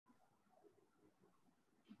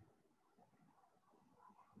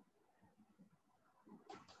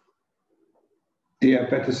Dear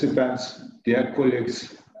participants, dear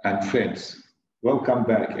colleagues and friends, welcome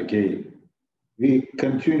back again. We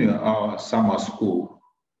continue our summer school.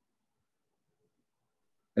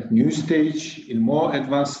 At new stage, in more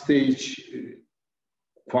advanced stage,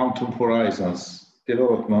 quantum horizons,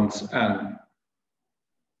 developments and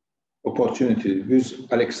opportunities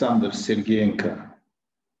with Alexander Sergienko.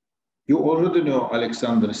 You already know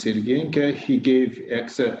Alexander Sergienko. He gave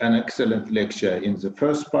an excellent lecture in the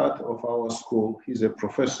first part of our school. He's a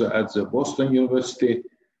professor at the Boston University,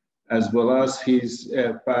 as well as he's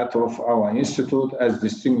a part of our institute as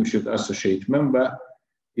distinguished associate member.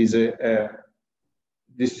 He's a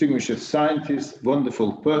distinguished scientist,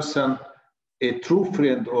 wonderful person, a true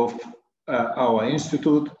friend of our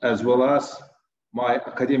institute, as well as my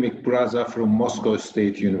academic brother from Moscow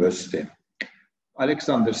State University.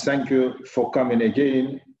 Alexander, thank you for coming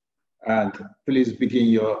again, and please begin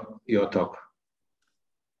your talk.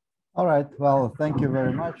 All right, well, thank you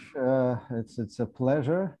very much. It's a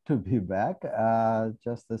pleasure to be back.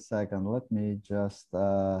 Just a second, let me just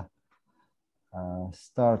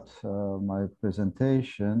start my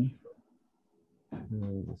presentation.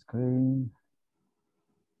 The screen.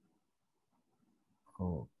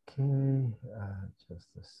 Okay, just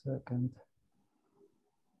a second.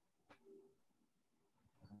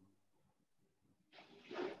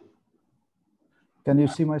 Can you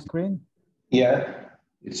see my screen? Yeah,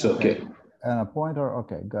 it's okay. And a pointer,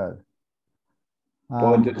 okay, good.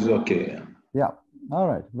 Pointer is okay. Yeah, all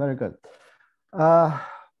right, very good.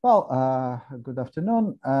 Good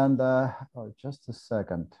afternoon, and just a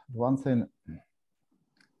second. One thing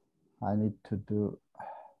I need to do,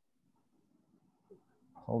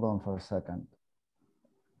 hold on for a second.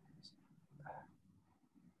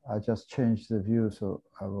 I just changed the view, so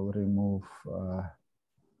I will remove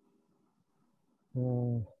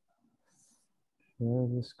share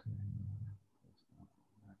the screen.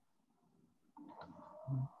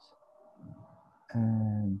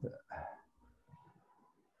 And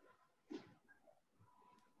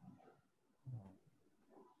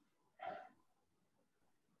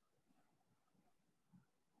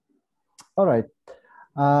all right.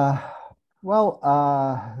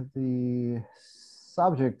 The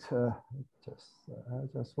subject, I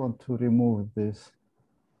just want to remove this.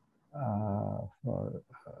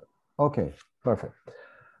 Okay, perfect.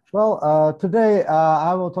 Well, today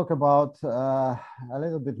I will talk about a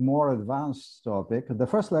little bit more advanced topic. The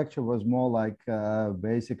first lecture was more like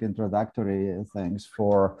basic introductory things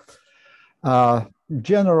for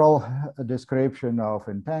general description of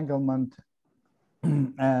entanglement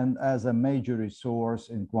and as a major resource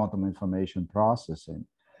in quantum information processing.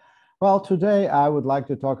 Well, today I would like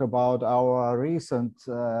to talk about our recent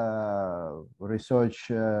research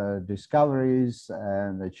discoveries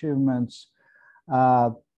and achievements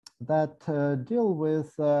that deal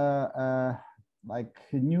with like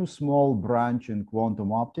a new small branch in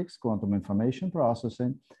quantum optics, quantum information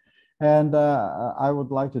processing. And I would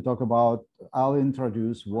like to talk about, I'll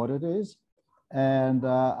introduce what it is, and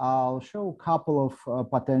I'll show a couple of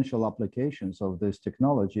potential applications of this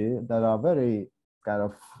technology that are very kind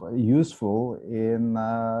of useful in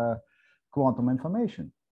quantum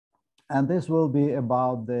information. And this will be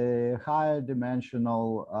about the higher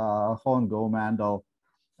dimensional Hong-Ou-Mandel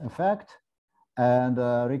effect and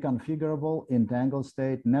reconfigurable entangled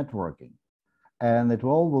state networking. And it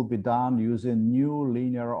all will be done using new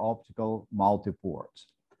linear optical multiports.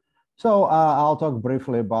 So I'll talk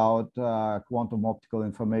briefly about quantum optical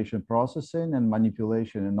information processing and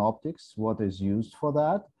manipulation in optics, what is used for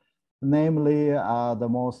that. Namely, the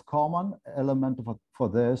most common element for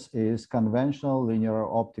this is conventional linear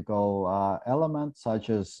optical elements, such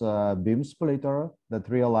as beam splitter that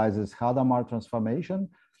realizes Hadamard transformation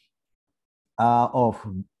of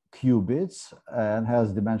qubits and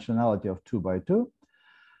has dimensionality of 2 by 2.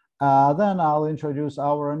 Then I'll introduce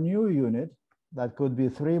our new unit that could be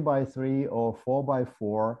 3 by 3 or 4 by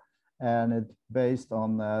 4, and it's based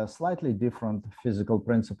on a slightly different physical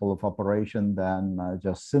principle of operation than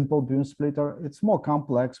just simple beam splitter. It's more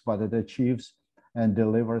complex, but it achieves and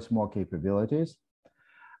delivers more capabilities.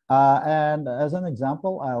 And as an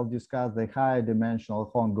example, I'll discuss the high dimensional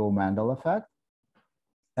Hong-Ou-Mandel effect.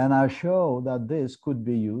 And I'll show that this could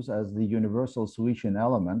be used as the universal switching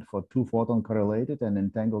element for two photon correlated and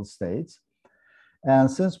entangled states. And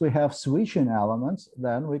since we have switching elements,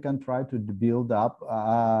 then we can try to build up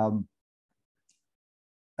a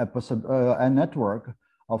network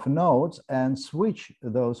of nodes and switch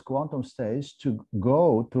those quantum states to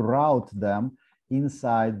route them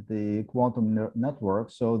inside the quantum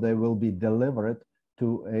network, so they will be delivered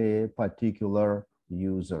to a particular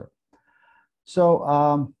user.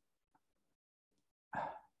 So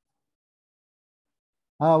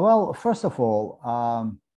Well, first of all,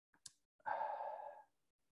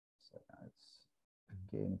 let's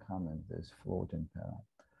again comment this floating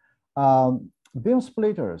parent. Beam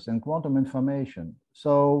splitters in quantum information.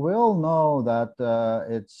 So we all know that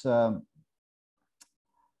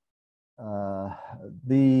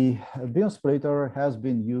the beam splitter has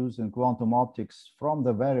been used in quantum optics from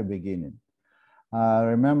the very beginning.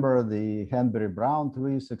 Remember the Henbury-Brown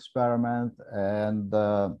twist experiment and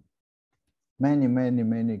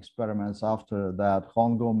many experiments after that,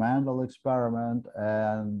 Hong-Ou-Mandel experiment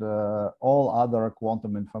and all other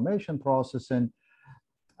quantum information processing.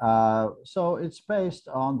 So it's based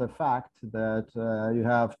on the fact that you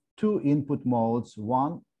have two input modes,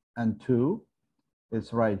 1 and 2.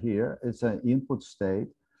 It's right here. It's an input state.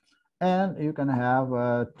 And you can have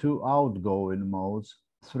two outgoing modes,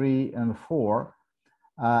 3 and 4.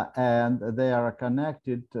 And they are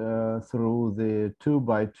connected through the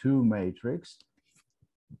 2x2 matrix.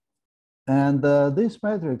 And this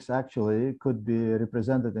matrix actually could be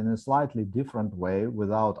represented in a slightly different way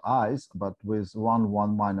without eyes, but with 1,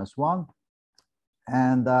 1, minus 1.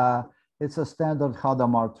 And it's a standard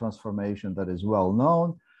Hadamard transformation that is well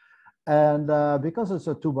known. And because it's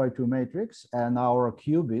a 2x2 matrix and our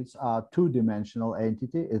qubits are two-dimensional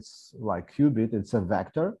entity, it's like qubit, it's a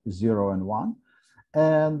vector, 0 and 1.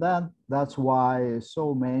 And then that's why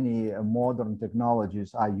so many modern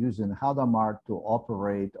technologies are using Hadamard to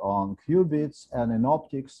operate on qubits. And in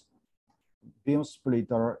optics, beam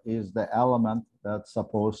splitter is the element that's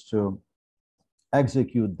supposed to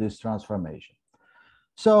execute this transformation.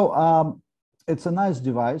 So it's a nice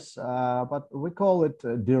device, but we call it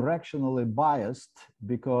directionally biased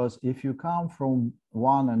because if you come from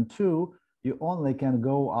 1 and 2, you only can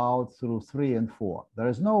go out through 3 and 4. There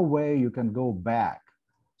is no way you can go back.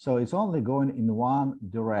 So it's only going in one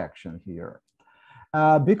direction here.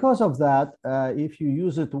 Because of that, if you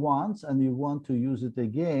use it once and you want to use it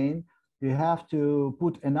again, you have to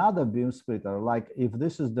put another beam splitter. Like if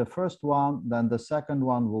this is the first one, then the second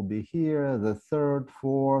one will be here, the third,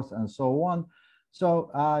 fourth, and so on. So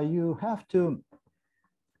you have to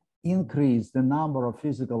increase the number of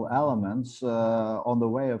physical elements on the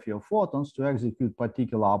way of your photons to execute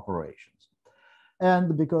particular operations.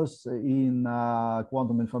 And because in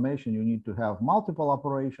quantum information, you need to have multiple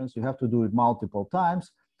operations, you have to do it multiple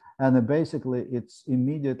times. And basically, it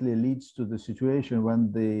immediately leads to the situation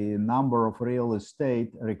when the number of real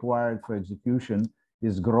estate required for execution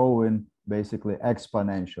is growing basically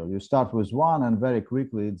exponential. You start with one, and very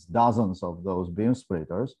quickly, it's dozens of those beam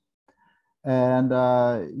splitters. And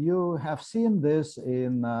you have seen this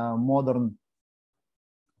in modern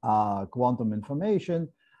quantum information,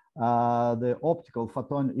 the optical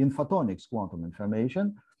in photonics quantum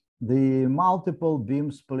information. The multiple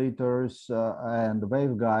beam splitters and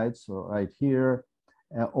waveguides right here,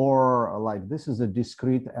 or like this is a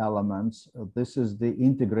discrete elements. This is the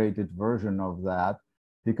integrated version of that,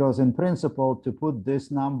 because in principle, to put this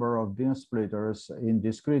number of beam splitters in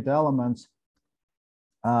discrete elements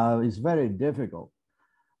is very difficult.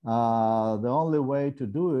 The only way to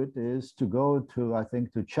do it is to go to, I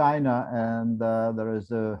think, to China, and there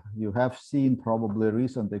is you have seen probably a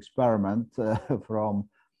recent experiment from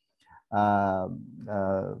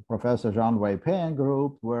Professor Zhang Wei-Peng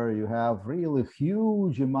group, where you have really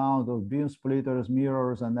huge amount of beam splitters,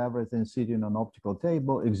 mirrors, and everything sitting on optical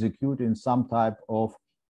table, executing some type of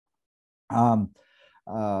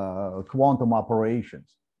quantum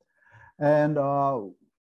operations. And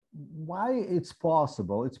why it's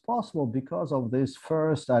possible? It's possible because of this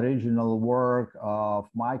first original work of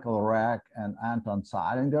Michael Reck and Anton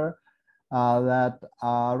Zeilinger, that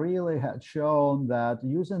really had shown that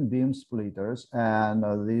using beam splitters and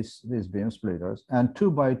these beam splitters and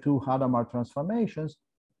 2x2 Hadamard transformations,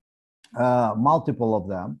 multiple of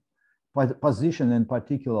them, positioned in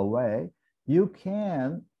particular way, you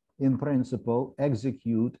can, in principle,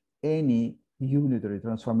 execute any unitary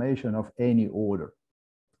transformation of any order.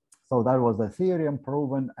 So that was the theorem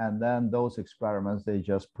proven, and then those experiments, they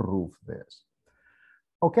just proved this.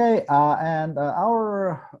 Okay, and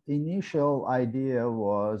our initial idea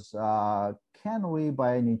was, can we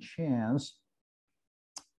by any chance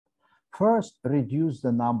first reduce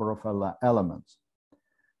the number of elements?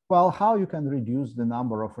 Well, how you can reduce the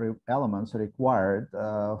number of elements required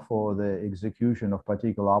for the execution of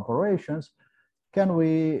particular operations? Can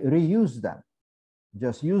we reuse them?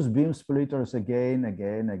 Just use beam splitters again,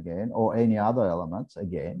 or any other elements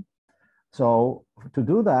again. So to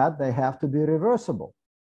do that, they have to be reversible.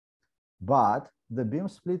 But the beam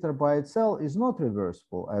splitter by itself is not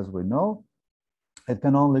reversible, as we know. It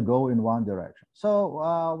can only go in one direction. So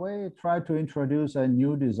we try to introduce a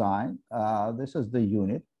new design. This is the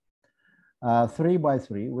unit, 3 by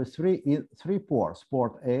 3 with three ports,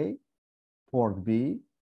 port A, port B,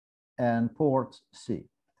 and port C.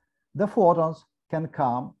 The photons can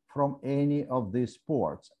come from any of these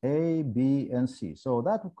ports, A, B, and C. So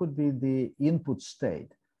that could be the input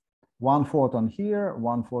state. One photon here,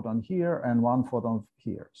 one photon here, and one photon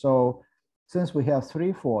here. So since we have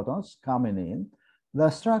 3 photons coming in, the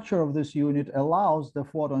structure of this unit allows the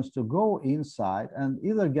photons to go inside and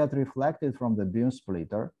either get reflected from the beam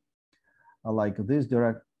splitter, like this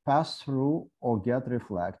direct pass through, or get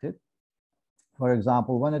reflected. For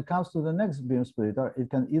example, when it comes to the next beam splitter, it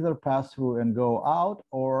can either pass through and go out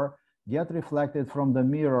or get reflected from the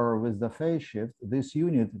mirror with the phase shift. This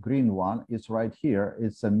unit, green one, is right here.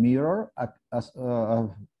 It's a mirror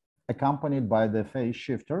accompanied by the phase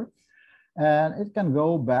shifter. And it can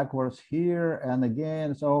go backwards here and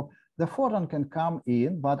again. So the photon can come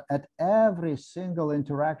in, but at every single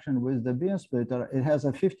interaction with the beam splitter, it has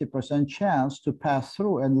a 50% chance to pass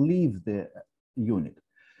through and leave the unit.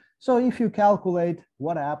 So if you calculate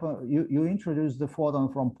what happened, you introduce the photon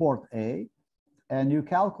from port A, and you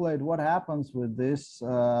calculate what happens with this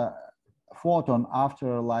photon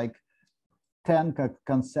after like 10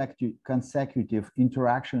 consecutive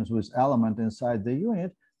interactions with element inside the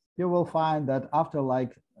unit, you will find that after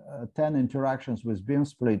like 10 interactions with beam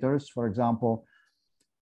splitters, for example,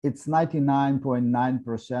 it's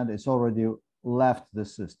 99.9%, it's already left the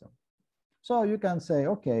system. So you can say,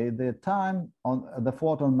 okay, the time on the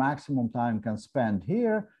photon maximum time can spend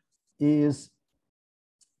here is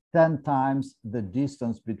 10 times the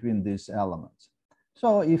distance between these elements.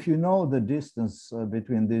 So if you know the distance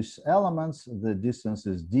between these elements, the distance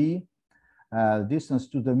is d. Distance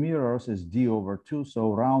to the mirrors is d over 2,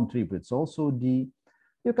 so round trip, it's also d.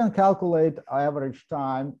 You can calculate average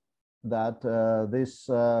time that this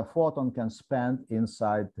photon can spend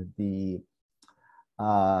inside the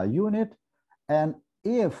unit. And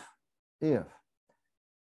if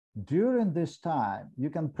during this time you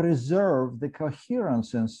can preserve the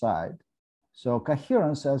coherence inside, so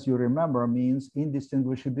coherence, as you remember, means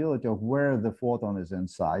indistinguishability of where the photon is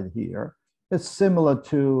inside here. It's similar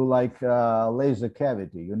to like laser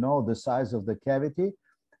cavity, you know, the size of the cavity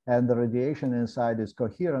and the radiation inside is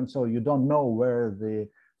coherent, so you don't know where the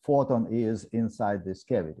photon is inside this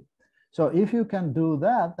cavity. So if you can do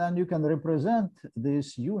that, then you can represent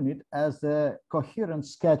this unit as the coherent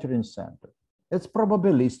scattering center. It's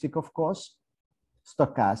probabilistic, of course,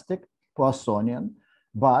 stochastic, Poissonian,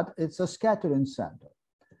 but it's a scattering center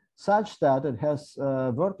such that it has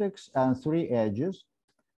a vertex and 3 edges,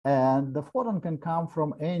 and the photon can come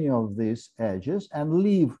from any of these edges and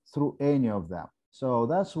leave through any of them. So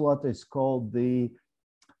that's what is called the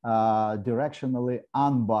directionally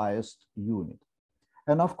unbiased unit.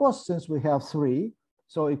 And of course, since we have 3,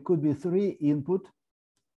 so it could be 3 input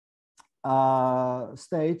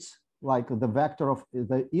states, like the vector of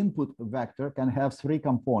the input vector can have 3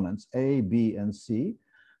 components, A, B, and C.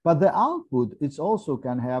 But the output, it also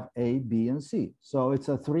can have A, B, and C. So it's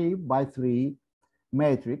a 3 by 3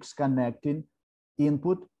 matrix connecting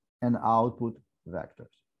input and output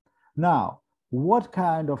vectors. Now, what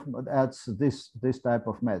kind of, that's this type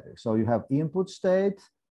of matrix. So you have input state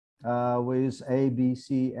with A, B,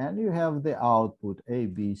 C, and you have the output A,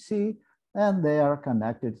 B, C, and they are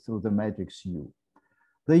connected through the matrix U.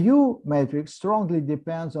 The U matrix strongly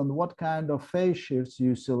depends on what kind of phase shifts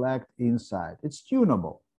you select inside. It's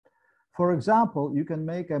tunable. For example, you can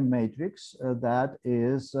make a matrix that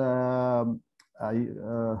is, how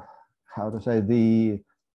to say,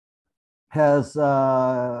 has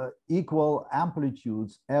equal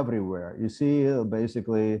amplitudes everywhere. You see,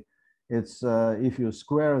 basically, it's if you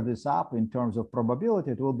square this up in terms of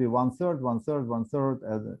probability, it will be 1/3, 1/3, 1/3,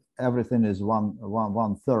 and everything is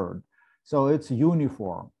 1/3. So it's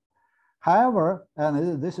uniform. However,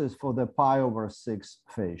 and this is for the pi/6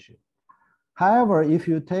 phase shift. However, if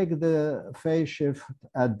you take the phase shift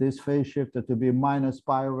at this phase shifter to be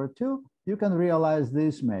 -pi/2, you can realize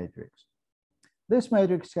this matrix. This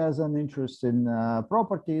matrix has an interesting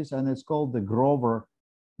properties, and it's called the Grover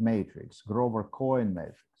matrix, Grover-Cohen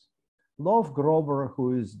matrix. Love Grover, who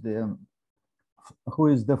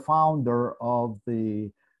is the founder of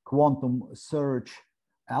the quantum search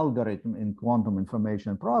algorithm in quantum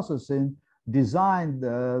information processing, designed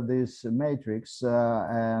this matrix,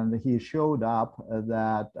 and he showed up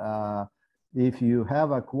that if you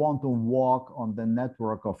have a quantum walk on the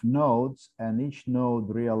network of nodes and each node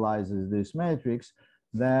realizes this matrix,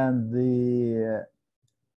 then the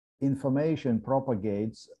information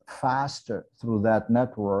propagates faster through that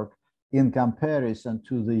network in comparison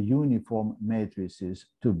to the uniform matrices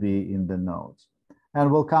to be in the nodes.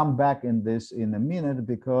 And we'll come back in this in a minute,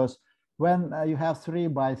 because when you have 3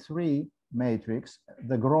 by 3 matrix,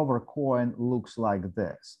 the Grover coin looks like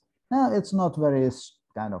this. Now, it's not very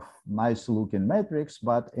kind of nice looking matrix,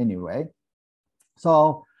 but anyway.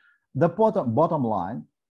 So the bottom line,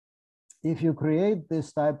 if you create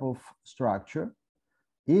this type of structure,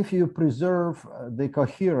 if you preserve the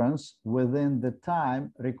coherence within the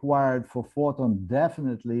time required for photon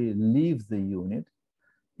definitely leave the unit,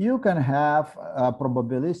 you can have a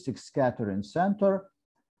probabilistic scattering center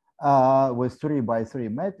with 3 by 3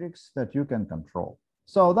 matrix that you can control.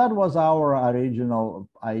 So that was our original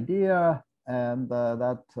idea, and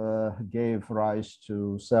that gave rise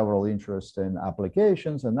to several interesting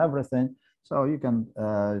applications and everything. So you can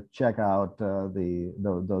check out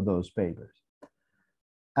those papers.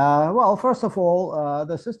 Well, first of all,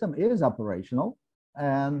 the system is operational,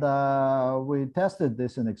 and we tested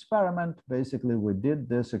this in experiment. Basically, we did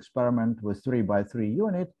this experiment with 3 by 3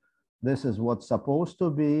 unit. This is what's supposed to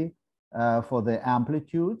be for the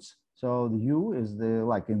amplitudes. So the U is the,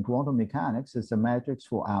 like in quantum mechanics, it's a matrix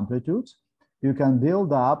for amplitudes. You can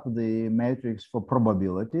build up the matrix for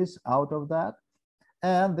probabilities out of that.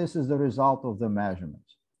 And this is the result of the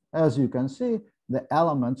measurements. As you can see, the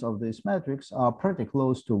elements of this matrix are pretty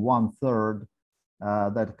close to 1/3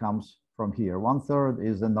 that comes from here. 1/3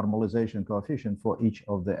 is the normalization coefficient for each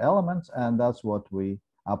of the elements, and that's what we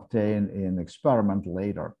obtain in experiment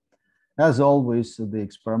later. As always, the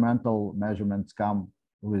experimental measurements come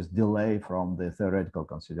with delay from the theoretical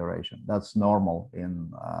consideration. That's normal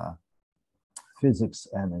in physics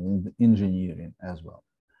and in engineering as well.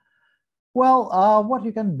 Well, what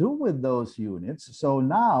you can do with those units. So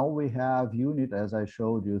now we have unit, as I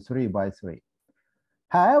showed you, 3 by 3.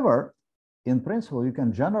 However, in principle, you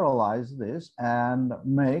can generalize this and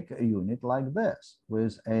make a unit like this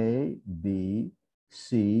with A, B,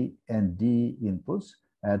 C, and D inputs.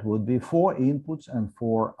 That would be 4 inputs and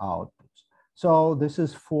 4 outputs. So this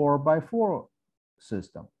is 4 by 4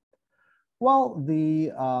 system. Well,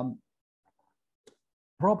 the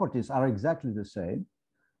properties are exactly the same.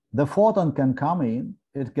 The photon can come in,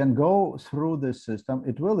 it can go through this system,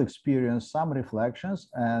 it will experience some reflections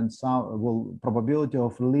and some probability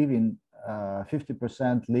of leaving,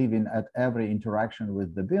 50% leaving at every interaction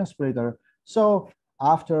with the beam splitter. So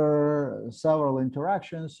after several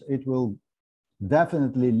interactions, it will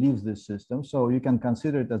definitely leave the system. So you can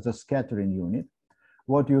consider it as a scattering unit.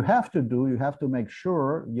 What you have to do, you have to make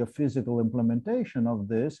sure your physical implementation of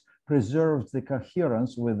this preserves the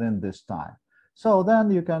coherence within this time. So then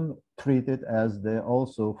you can treat it as the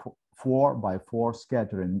also 4 by 4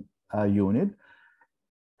 scattering unit,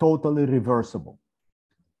 totally reversible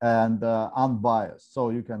and unbiased. So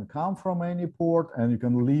you can come from any port and you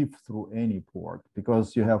can leave through any port,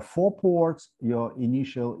 because you have 4 ports, your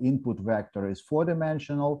initial input vector is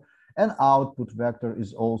 4-dimensional and output vector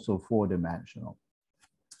is also 4-dimensional.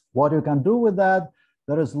 What you can do with that,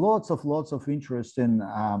 there is lots of interesting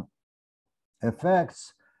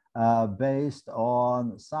effects based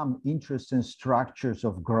on some interesting structures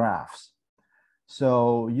of graphs.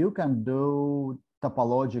 So you can do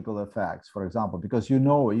topological effects, for example, because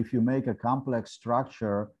if you make a complex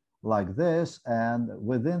structure like this, and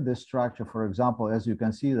within this structure, for example, as you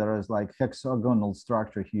can see, there is like hexagonal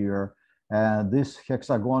structure here, and this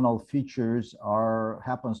hexagonal features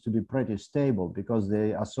happens to be pretty stable because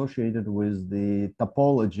they associated with the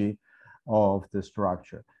topology of the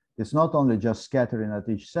structure. It's not only just scattering at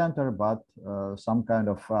each center, but some kind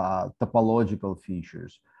of topological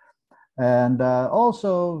features. And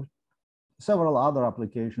also several other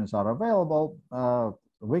applications are available.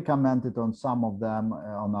 We commented on some of them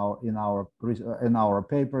in our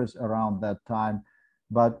papers around that time,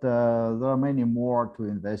 but there are many more to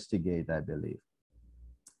investigate, I believe.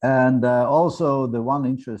 And also the one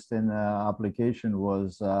interesting application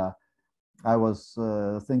was, I was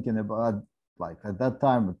thinking about, like at that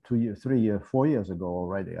time, 4 years ago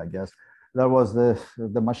already, I guess, there was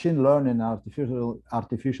the machine learning,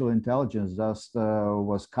 artificial intelligence just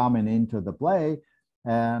was coming into the play,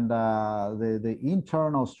 and the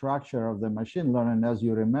internal structure of the machine learning, as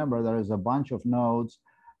you remember, there is a bunch of nodes,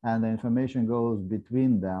 and the information goes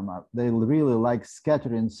between them. They really like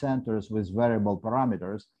scattering centers with variable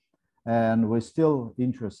parameters, and we're still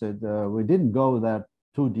interested. We didn't go that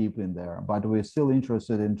too deep in there, but we're still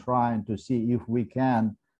interested in trying to see if we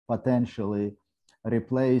can potentially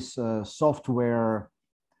replace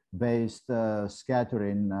software-based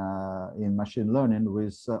scattering in machine learning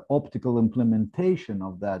with optical implementation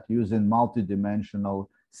of that using multidimensional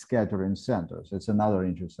scattering centers. It's another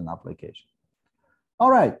interesting application. All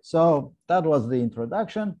right, so that was the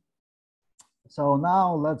introduction. So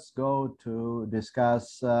now let's go to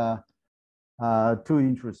discuss two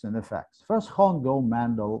interesting effects. First,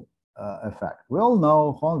 Hong-Ou-Mandel effect. We all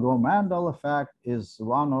know Hong-Ou-Mandel effect is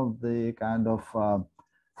one of the kind of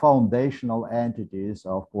foundational entities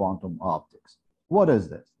of quantum optics. What is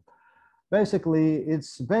this? Basically,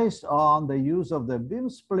 it's based on the use of the beam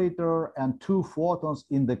splitter and two photons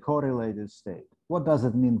in the correlated state. What does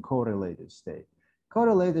it mean, correlated state?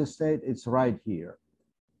 Correlated state, it's right here.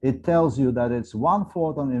 It tells you that it's one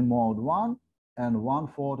photon in mode 1 and one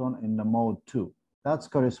photon in the mode 2. That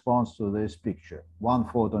corresponds to this picture. One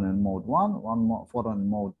photon in mode 1, one photon in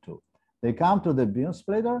mode 2. They come to the beam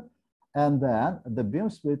splitter, and then the beam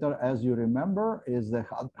splitter, as you remember, is the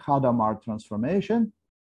Hadamard transformation.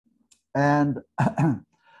 And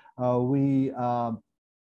we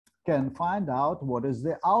can find out what is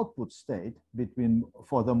the output state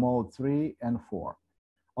for the mode 3 and 4.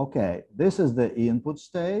 Okay, this is the input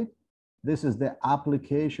state. This is the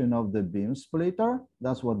application of the beam splitter.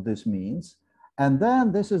 That's what this means. And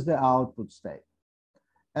then this is the output state.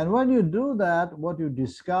 And when you do that, what you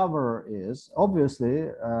discover is, obviously,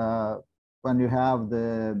 when you have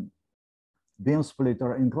the beam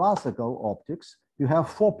splitter in classical optics, you have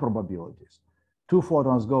 4 probabilities. 2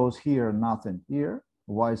 photons goes here, nothing here,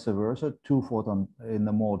 vice versa. 2 photons in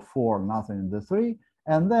the mode 4, nothing in the 3.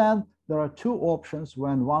 And then there are 2 options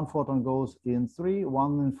when 1 photon goes in 3,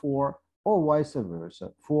 1 in 4, or vice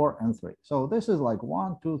versa, 4 and 3. So this is like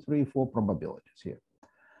 1, 2, 3, 4 probabilities here.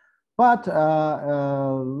 But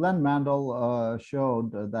Mandel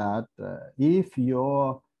showed that if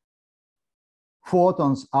your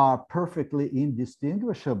photons are perfectly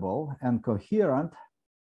indistinguishable and coherent,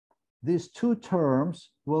 these 2 terms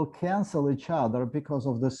will cancel each other because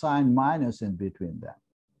of the sign minus in between them.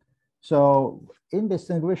 So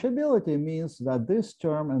indistinguishability means that this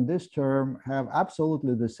term and this term have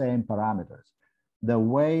absolutely the same parameters. The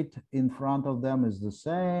weight in front of them is the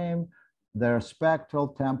same. Their spectral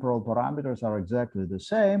temporal parameters are exactly the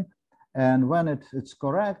same. And when it's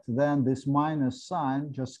correct, then this minus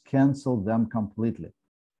sign just cancels them completely.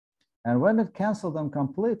 And when it cancels them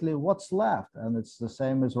completely, what's left? And it's the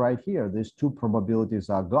same as right here. These 2 probabilities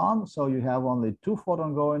are gone. So you have only 2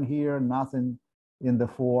 photons going here, nothing in the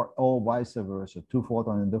 4, or vice versa. 2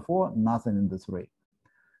 photons in the 4, nothing in the 3.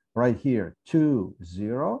 Right here, 2,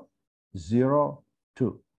 0, 0,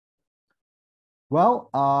 2.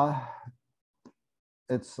 Well,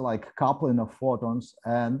 it's like coupling of photons.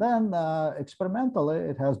 And then experimentally,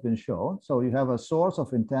 it has been shown. So you have a source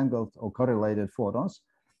of entangled or correlated photons,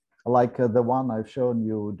 like the one I've shown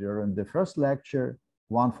you during the first lecture.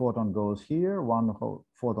 1 photon goes here, 1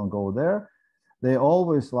 photon goes there. They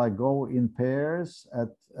always like go in pairs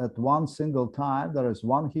at one single time. There is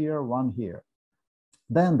 1 here, 1 here.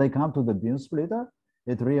 Then they come to the beam splitter.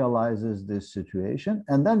 It realizes this situation,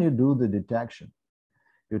 and then you do the detection.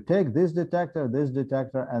 You take this detector,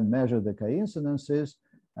 and measure the coincidences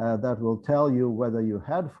that will tell you whether you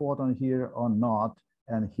had photon here or not,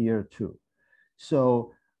 and here too.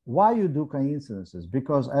 So why you do coincidences?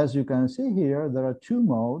 Because as you can see here, there are 2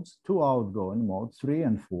 modes, 2 outgoing modes, 3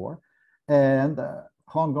 and 4. And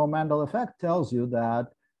Hong-Ou-Mandel effect tells you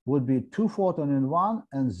that would be 2 photons in one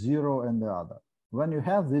and 0 in the other. When you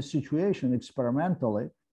have this situation experimentally,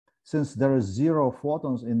 since there is 0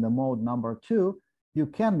 photons in the mode number 2, you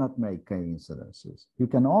cannot make coincidences. You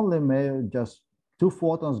can only make just 2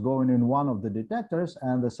 photons going in one of the detectors,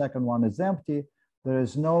 and the second one is empty. There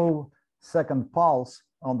is no second pulse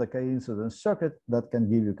on the coincidence circuit that can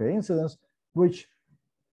give you coincidence, which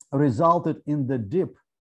resulted in the dip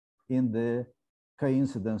in the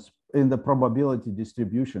coincidence, in the probability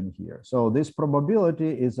distribution here. So this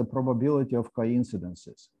probability is a probability of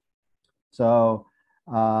coincidences. So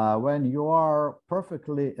when you are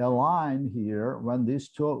perfectly aligned here, when these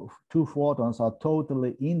two photons are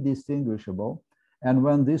totally indistinguishable, and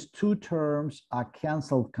when these 2 terms are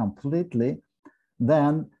canceled completely,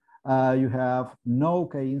 then you have no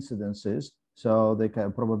coincidences. So the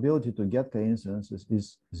probability to get coincidences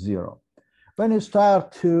is 0. When you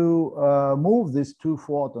start to move these 2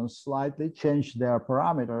 photons slightly, change their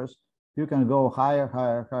parameters, you can go higher,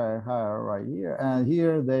 higher, higher, higher right here. And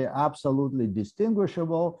here they are absolutely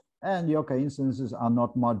distinguishable, and your coincidences are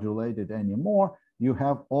not modulated anymore. You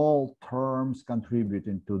have all terms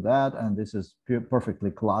contributing to that. And this is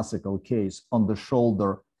perfectly classical case on the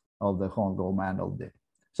shoulder of the Hong-Ou-Mandel dip.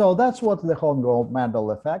 So that's what the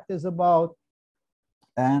Hong-Ou-Mandel effect is about.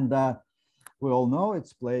 And we all know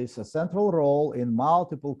it plays a central role in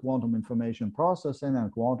multiple quantum information processing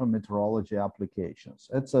and quantum metrology applications.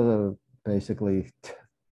 It's basically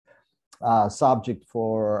subject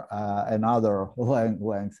for another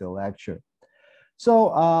lengthy lecture. So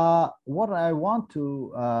what I want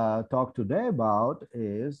to talk today about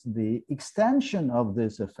is the extension of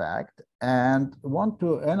this effect, and want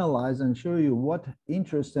to analyze and show you what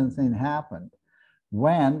interesting thing happened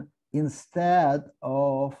when, instead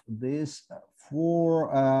of this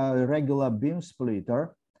 4 regular beam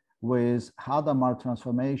splitter with Hadamard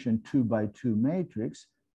transformation 2x2 matrix,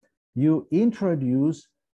 you introduce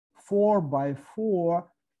 4x4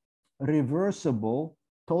 reversible,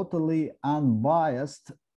 totally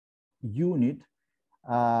unbiased unit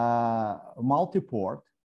multiport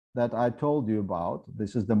that I told you about.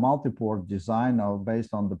 This is the multiport design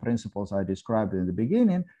based on the principles I described in the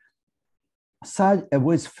beginning,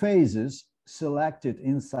 with phases selected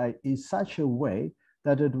inside in such a way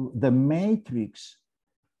that the matrix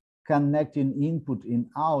connecting input in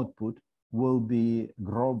output will be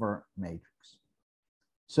Grover matrix.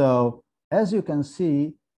 So as you can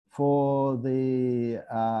see, for the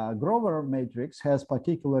Grover matrix has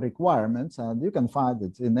particular requirements, and you can find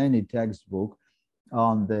it in any textbook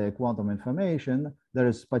on the quantum information. There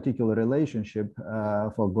is particular relationship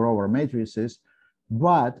for Grover matrices,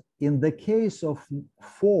 but in the case of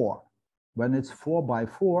 4, when it's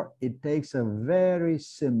 4x4, it takes a very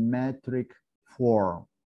symmetric form.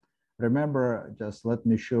 Remember, just let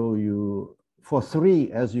me show you, for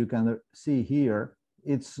 3, as you can see here,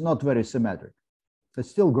 it's not very symmetric. It's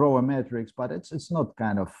still Grover matrix, but it's not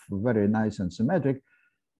kind of very nice and symmetric.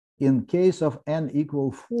 In case of n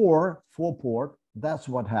equal 4 port, that's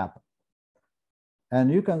what happened. And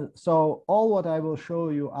you can, so all what I will show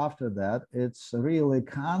you after that, it's really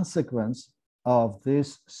consequence of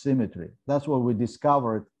this symmetry. That's what we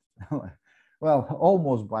discovered, well,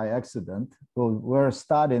 almost by accident. We're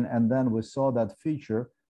studying, and then we saw that feature,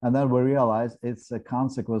 and then we realized it's a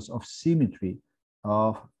consequence of symmetry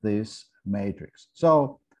of this matrix.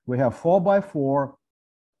 So we have 4x4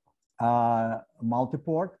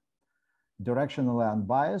 multiport, directionally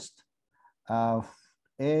unbiased, A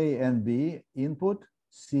and B input,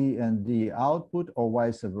 C and D output, or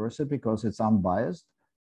vice versa, because it's unbiased.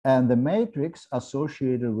 And the matrix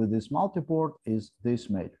associated with this multiport is this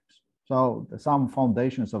matrix. So some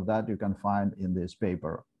foundations of that you can find in this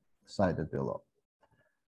paper cited below.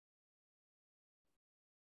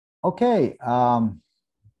 Okay,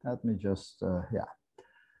 let me just, yeah.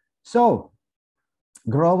 So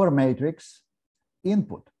Grover matrix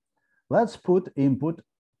input. Let's put input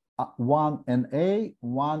 1 in A,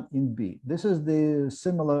 1 in B. This is the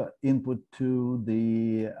similar input to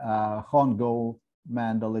the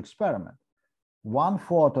Hong-Ou-Mandel experiment. 1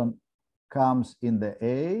 photon comes in the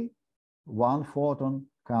A, 1 photon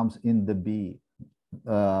comes in the B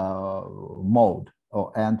mode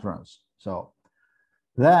or entrance. So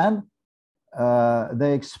then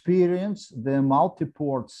they experience the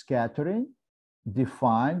multiport scattering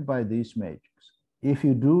defined by this matrix. If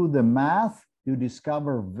you do the math, you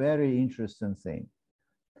discover very interesting thing.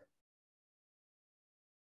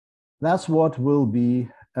 That's what will be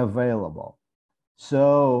available.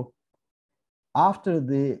 So after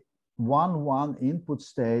the 1-1 input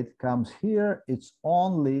state comes here, it's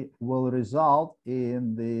only will result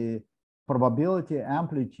in the probability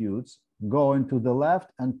amplitudes going to the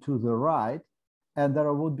left and to the right, and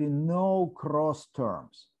there would be no cross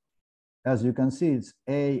terms. As you can see, it's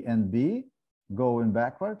A and B going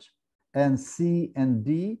backwards, and C and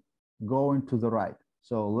D going to the right.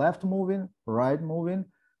 So left moving, right moving,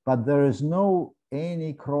 but there is no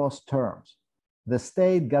any cross terms. The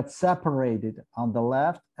state got separated on the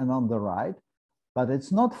left and on the right, but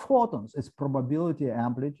it's not photons, it's probability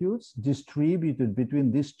amplitudes distributed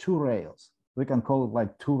between these 2 rails. We can call it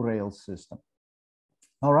like 2 rail system.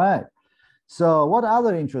 All right, so what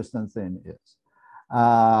other interesting thing is?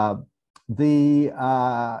 The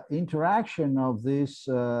interaction of this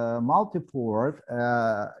multiport.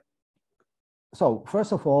 So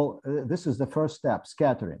first of all, this is the first step,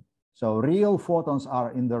 scattering. So real photons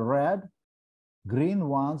are in the red, green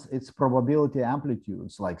ones, it's probability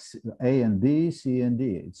amplitudes like A and B, C and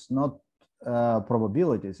D. It's not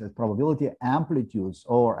probabilities, it's probability amplitudes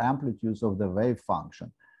or amplitudes of the wave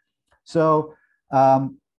function. So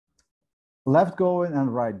left going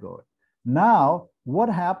and right going. Now, what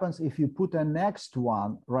happens if you put a next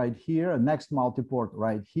one right here, a next multiport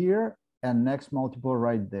right here, and next multiport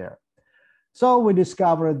right there? So we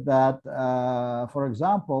discovered that, for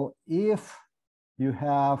example, if you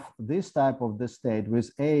have this type of the state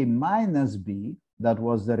with A minus B, that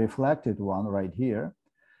was the reflected one right here,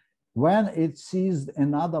 when it sees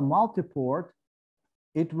another multiport,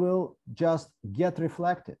 it will just get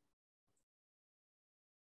reflected.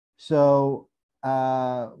 So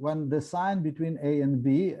when the sign between A and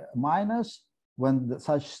B minus, when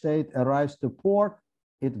such state arrives to port,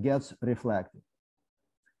 it gets reflected.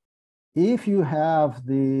 If you have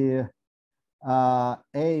the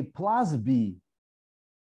A plus B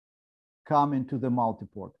come into the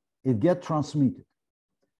multiport, it gets transmitted.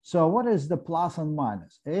 So what is the plus and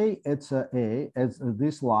minus? It's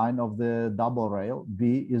this line of the double rail.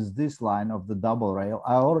 B is this line of the double rail.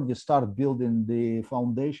 I already started building the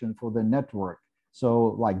foundation for the network.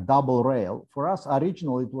 So like double rail. For us,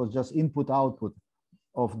 originally, it was just input-output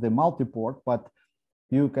of the multiport, but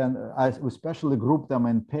you can especially group them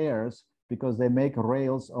in pairs because they make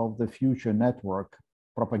rails of the future network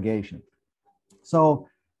propagation. So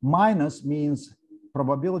minus means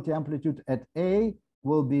probability amplitude at A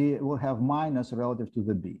will have minus relative to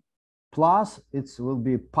the B. Plus, it will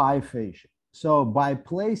be pi phase shift. So by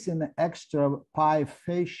placing an extra pi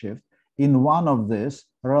phase shift in one of this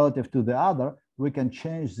relative to the other, we can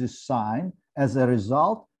change this sign. As a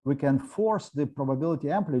result, we can force the probability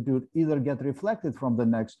amplitude either get reflected from the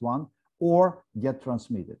next one or get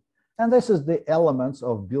transmitted. And this is the elements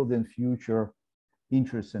of building future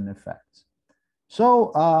interesting effects.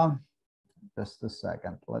 So just a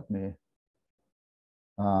second, let me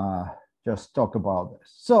just talk about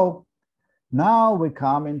this. So now we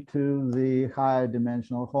come into the higher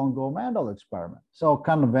dimensional Hong-Ou-Mandel experiment. So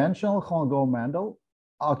conventional Hong-Ou-Mandel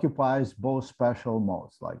occupies both special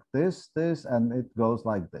modes like this, and it goes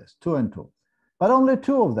like this, 2 and 2. But only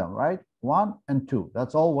 2 of them, right? 1 and 2,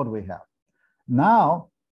 that's all what we have. Now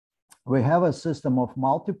we have a system of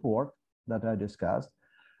multiport that I discussed.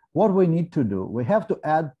 What we need to do, we have to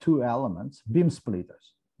add 2 elements, beam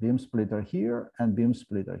splitters. Beam splitter here and beam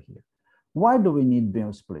splitter here. Why do we need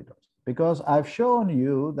beam splitters? Because I've shown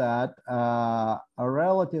you that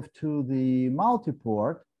relative to the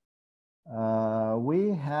multiport,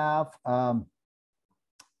 we have,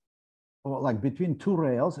 like between 2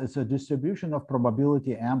 rails, it's a distribution of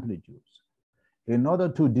probability amplitudes. In order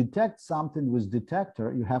to detect something with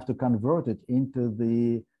detector, you have to convert it into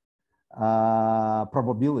the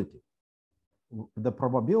probability. The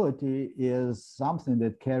probability is something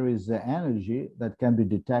that carries the energy that can be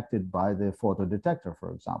detected by the photodetector,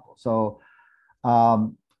 for example. So,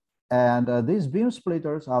 these beam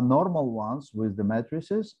splitters are normal ones with the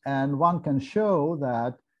matrices, and one can show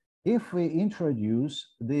that if we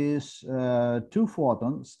introduce this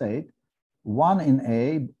 2-photon state, 1 in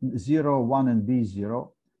A, 0, 1 in B,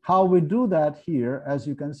 0, how we do that here, as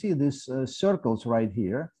you can see, these circles right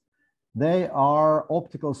here, they are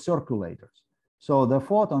optical circulators. So the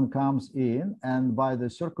photon comes in, and by the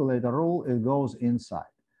circulator rule, it goes inside.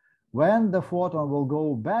 When the photon will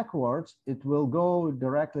go backwards, it will go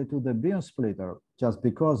directly to the beam splitter, just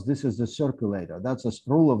because this is the circulator. That's a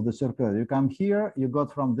rule of the circulator. You come here, you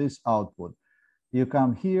got from this output. You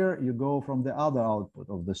come here, you go from the other output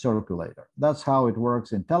of the circulator. That's how it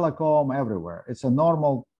works in telecom, everywhere. It's a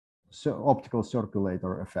normal optical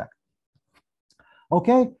circulator effect.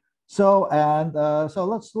 Okay. So, so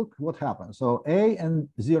let's look what happens. So A and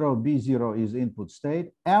 0, B0 is input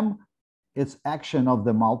state. M, it's action of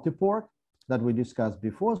the multiport that we discussed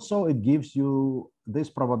before. So it gives you this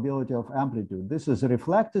probability of amplitude. This is a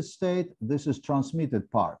reflected state. This is transmitted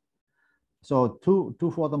part. So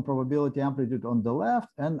two photon probability amplitude on the left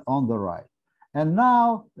and on the right. And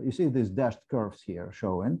now you see these dashed curves here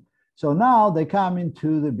showing. So now they come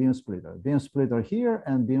into the beam splitter here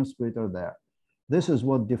and beam splitter there. This is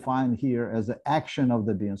what defined here as the action of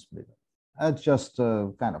the beam splitter. That's just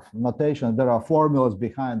a kind of notation. There are formulas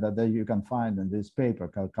behind that you can find in this paper,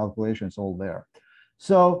 calculations all there.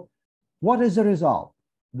 So what is the result?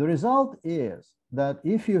 The result is that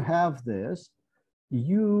if you have this,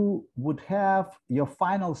 you would have your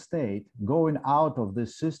final state going out of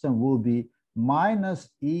this system will be minus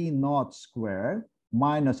E0 squared.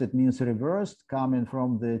 Minus, it means reversed, coming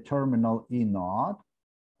from the terminal E0.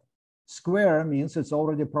 Square means it's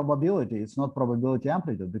already probability. It's not probability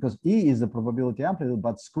amplitude, because E is the probability amplitude,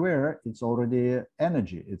 but square, it's already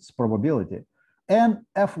energy. It's probability. And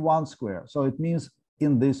F1 square. So it means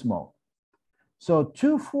in this mode. So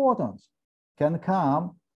 2 photons can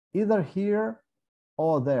come either here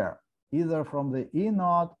or there, either from the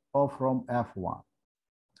E0 or from F1.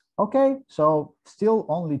 Okay, so still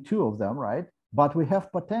only 2 of them, right? But we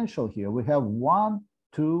have potential here. We have 1,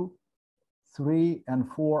 2, 3, and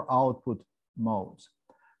 4 output modes.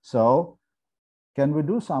 So can we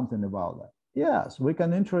do something about that? Yes, we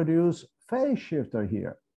can introduce phase shifter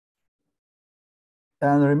here.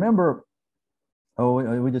 And remember,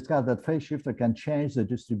 we discussed that phase shifter can change the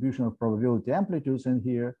distribution of probability amplitudes in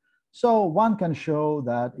here. So one can show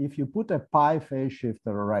that if you put a pi phase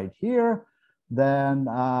shifter right here, then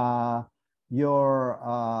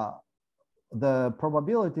the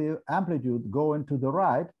probability amplitude going to the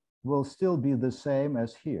right will still be the same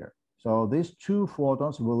as here. So these two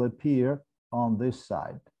photons will appear on this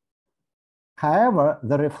side. However,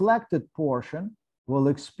 the reflected portion will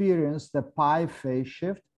experience the pi phase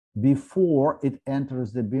shift before it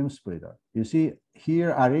enters the beam splitter. You see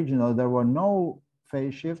here originally there were no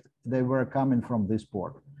phase shift, they were coming from this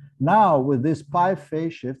port. Now with this pi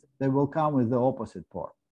phase shift, they will come with the opposite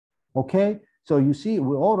port. Okay, so you see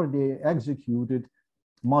we already executed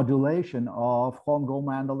modulation of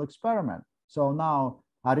Hong-Ou-Mandel experiment. So now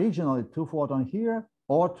originally 2 photon here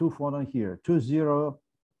or 2 photon here,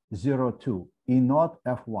 2002, E0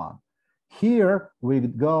 F1. Here we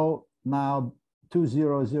go now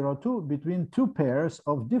 2002 between 2 pairs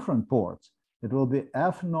of different ports. It will be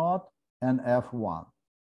F0 and F1.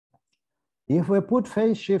 If we put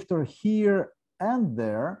phase shifter here and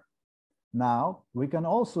there, now we can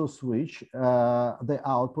also switch the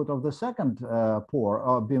output of the second port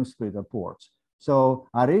or beam splitter ports. So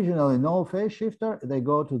originally no phase shifter, they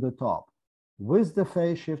go to the top. With the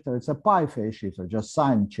phase shifter, it's a pi phase shifter, just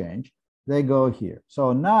sign change, they go here.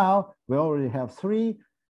 So now we already have 3,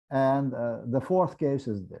 and the 4th case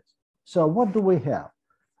is this. So what do we have?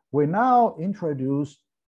 We now introduce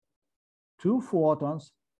 2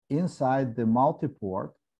 photons inside the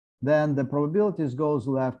multiport, then the probabilities goes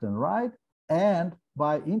left and right, and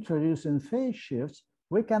by introducing phase shifts,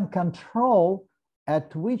 we can control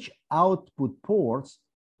at which output ports,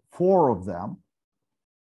 4 of them,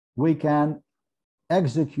 we can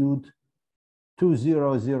execute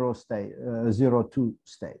 200 state, 02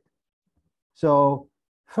 state. So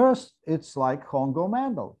first, it's like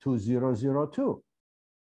Hong-Ou-Mandel, 2002,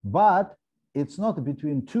 but it's not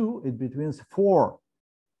between 2, it's between 4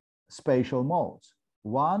 spatial modes,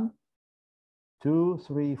 1, 2,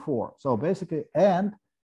 3, 4. So basically, and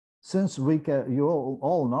since we can, you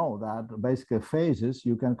all know that basically phases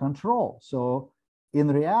you can control. So in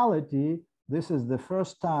reality, this is the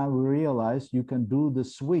first time we realize you can do the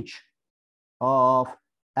switch of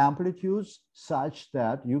amplitudes such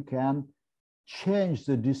that you can change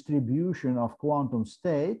the distribution of quantum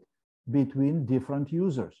state between different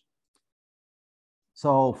users.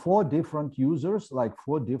 So 4 different users, like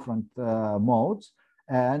 4 different modes,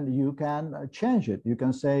 and you can change it. You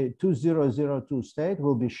can say 2002 state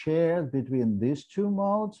will be shared between these 2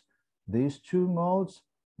 modes, these 2 modes,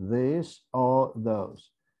 this or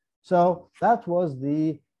those. So that was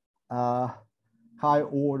the higher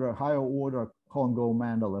order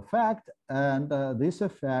Hong-Ou-Mandel effect, and this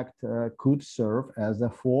effect could serve as a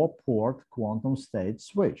 4-port quantum state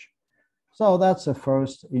switch. So that's the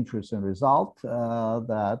first interesting result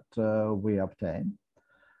that we obtained.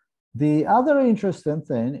 The other interesting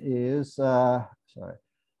thing is,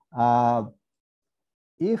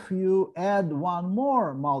 if you add one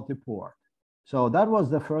more multiport, so that was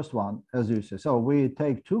the first one, as you see. So we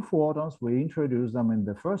take 2 photons, we introduce them in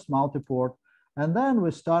the first multiport, and then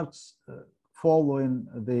we start following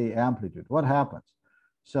the amplitude. What happens?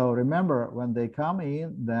 So remember, when they come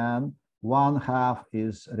in, then 1/2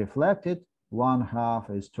 is reflected, 1/2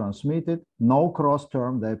 is transmitted, no cross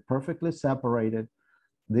term, they're perfectly separated.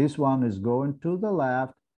 This one is going to the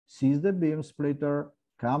left, sees the beam splitter,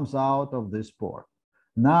 comes out of this port.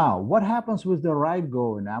 Now, what happens with the right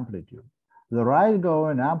going amplitude? The right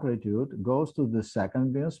going amplitude goes to the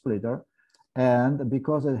second beam splitter, and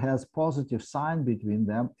because it has positive sign between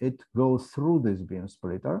them, it goes through this beam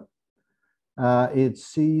splitter. It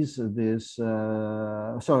sees this,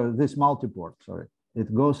 this multiport,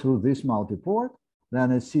 It goes through this multiport,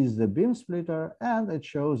 then it sees the beam splitter, and it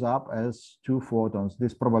shows up as 2 photons.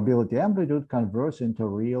 This probability amplitude converts into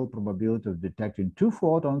real probability of detecting 2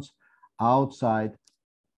 photons outside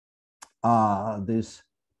this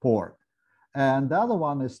port. And the other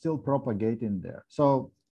one is still propagating there.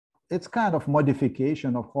 So it's kind of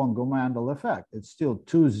modification of Hong-Ou-Mandel effect. It's still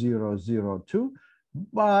 2002,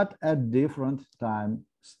 but at different time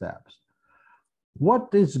steps.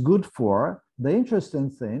 What is good for, the interesting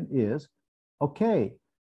thing is, okay,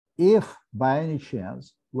 if by any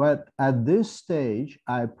chance, at this stage,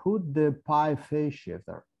 I put the pi phase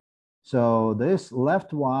shifter. So this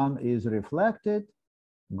left one is reflected,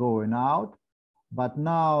 going out, but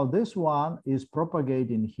now this one is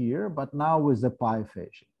propagating here, but now with the pi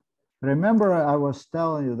phase shift. Remember, I was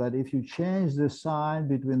telling you that if you change the sign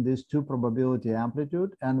between these 2 probability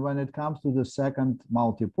amplitude, and when it comes to the second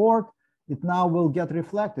multiport, it now will get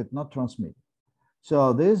reflected, not transmitted.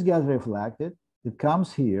 So this gets reflected, it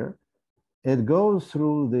comes here, it goes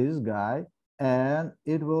through this guy, and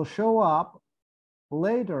it will show up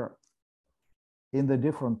later in the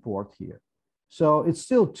different port here. So it's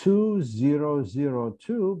still 2, 0, 0,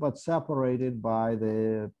 2, but separated by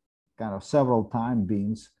the kind of several time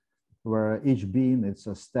beams, where each beam is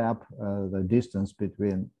a step, the distance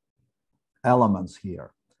between elements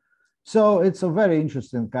here. So it's a very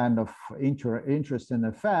interesting kind of interesting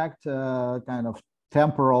effect, kind of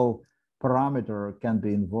temporal parameter can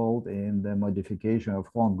be involved in the modification of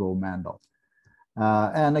Hong-Ou-Mandel.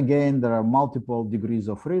 And again, there are multiple degrees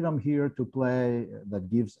of freedom here to play that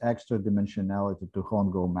gives extra dimensionality to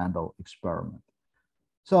Hong-Ou-Mandel experiment.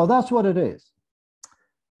 So that's what it is.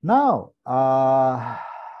 Now,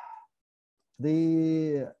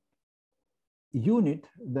 the unit,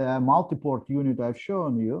 the multiport unit I've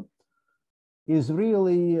shown you, is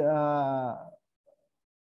really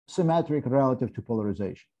symmetric relative to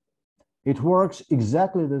polarization. It works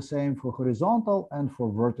exactly the same for horizontal and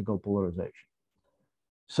for vertical polarization.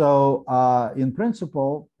 So in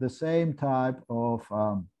principle, the same type of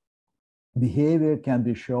behavior can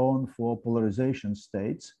be shown for polarization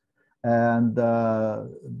states. And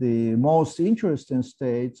the most interesting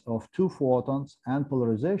states of two photons and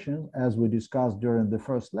polarization, as we discussed during the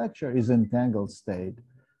first lecture, is entangled state.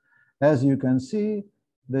 As you can see,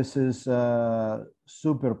 this is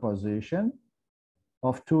superposition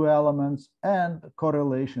of two elements and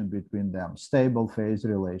correlation between them, stable phase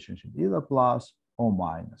relationship, either plus or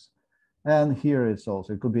minus. And here it's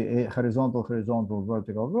also, it could be a horizontal, horizontal,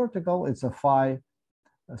 vertical, vertical. It's a phi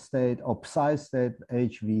state or psi state,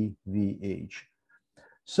 HVVH.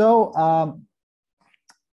 So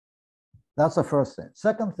that's the first thing.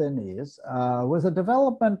 Second thing is, with the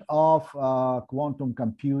development of quantum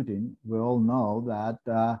computing, we all know that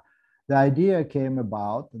the idea came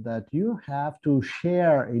about that you have to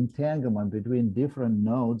share entanglement between different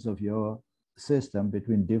nodes of your system,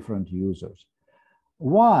 between different users.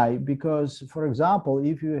 Why? Because, for example,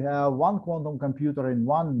 if you have one quantum computer in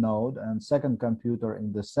one node and second computer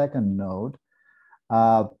in the second node,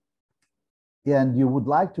 and you would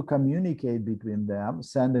like to communicate between them,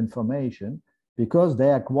 send information, because they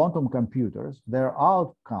are quantum computers, their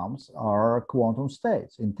outcomes are quantum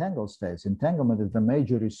states, entangled states. Entanglement is the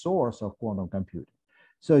major resource of quantum computing.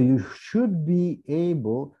 So you should be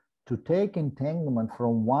able to take entanglement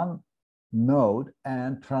from one node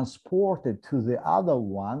and transport it to the other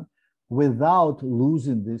one without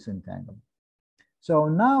losing this entanglement. So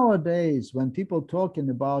nowadays, when people talking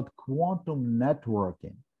about quantum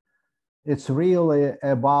networking, it's really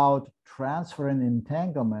about transferring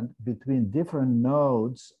entanglement between different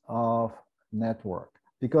nodes of network,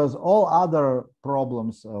 because all other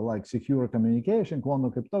problems like secure communication,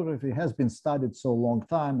 quantum cryptography has been studied so long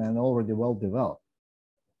time and already well developed.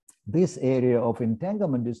 This area of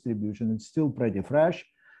entanglement distribution is still pretty fresh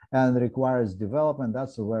and requires development.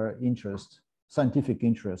 That's where scientific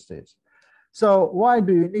interest is. So why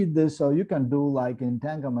do you need this? So you can do like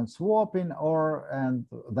entanglement swapping, and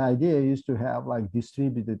the idea is to have like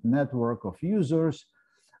distributed network of users,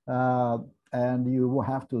 and you will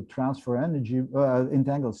have to transfer energy,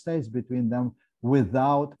 entangled states between them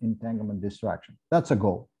without entanglement destruction. That's a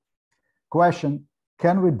goal. Question: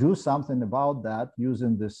 can we do something about that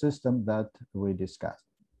using the system that we discussed?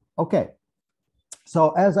 Okay.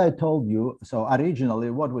 So as I told you, so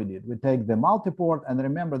originally what we did, we take the multiport, and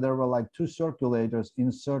remember there were like two circulators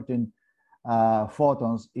inserting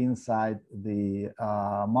photons inside the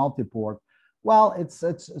multiport. Well,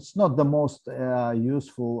 it's not the most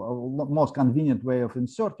useful or most convenient way of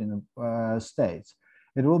inserting states.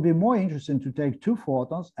 It will be more interesting to take two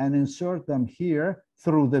photons and insert them here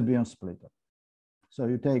through the beam splitter. So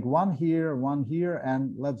you take one here,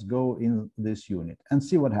 and let's go in this unit and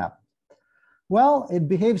see what happens. Well, it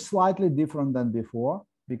behaves slightly different than before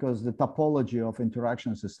because the topology of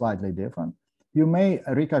interactions is slightly different. You may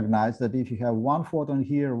recognize that if you have one photon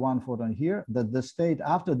here, that the state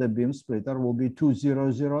after the beam splitter will be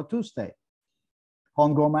 2002 state.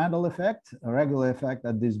 Hong-Ou-Mandel effect, a regular effect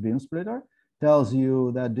at this beam splitter, tells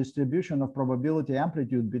you that distribution of probability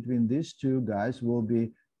amplitude between these two guys will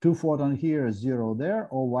be 2 photon here, 0 there,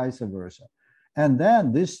 or vice versa. And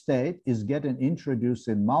then this state is getting introduced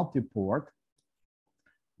in multiport.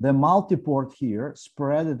 The multiport here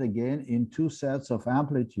spread it again in two sets of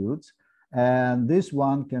amplitudes, and this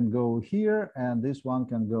one can go here and this one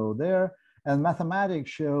can go there, and mathematics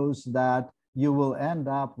shows that you will end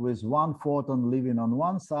up with one photon living on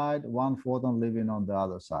one side, one photon living on the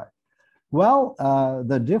other side. Well,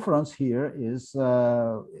 the difference here is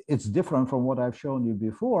it's different from what I've shown you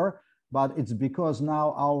before, but it's because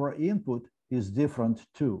now our input is different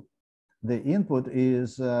too. The input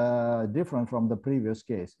is different from the previous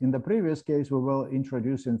case. In the previous case, we were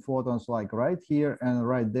introducing photons like right here and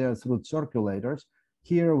right there through circulators.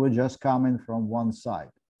 Here we're just coming from one side.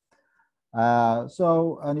 And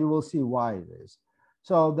you will see why it is.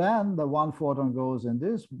 So then the one photon goes in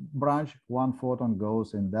this branch, one photon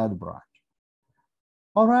goes in that branch.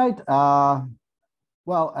 All right.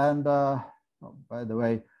 Well, and oh, by the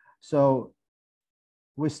way, so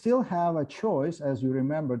we still have a choice, as you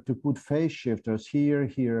remember, to put phase shifters here,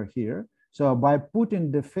 here, here. So by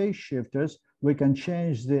putting the phase shifters, we can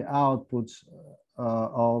change the outputs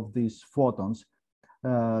of these photons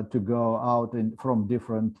to go out from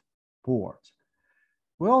different ports.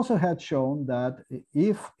 We also had shown that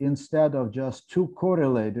if instead of just two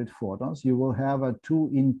correlated photons, you will have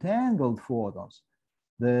two entangled photons,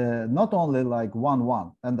 not only like 1,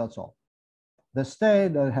 1, and that's all. The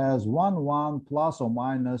state that has 1, 1 plus or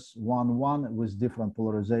minus 1, 1 with different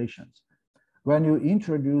polarizations. When you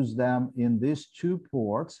introduce them in these two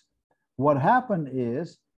ports, what happened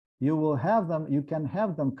is you can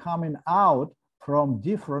have them coming out from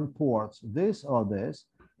different ports, this or this.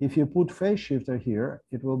 If you put phase shifter here,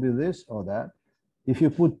 it will be this or that. If you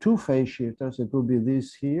put two phase shifters, it will be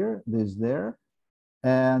this here, this there,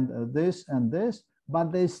 and this,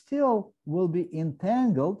 but they still will be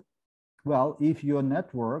entangled. Well, if your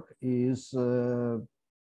network is, how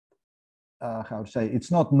to say,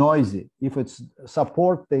 it's not noisy. If it's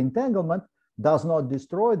support the entanglement, does not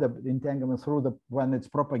destroy the entanglement when it's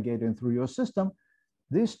propagating through your system,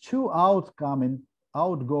 these two outgoing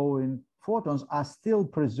photons are still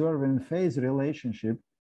preserving phase relationship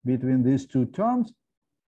between these two terms,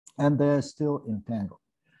 and they're still entangled.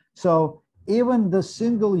 So even the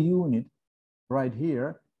single unit right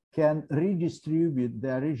here can redistribute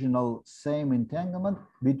the original same entanglement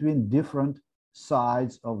between different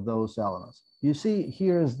sides of those elements. You see,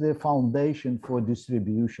 here's the foundation for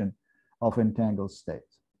distribution of entangled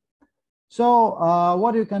states. So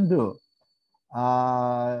what you can do?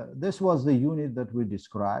 This was the unit that we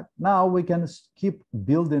described. Now we can keep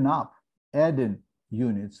building up, adding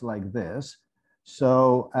units like this.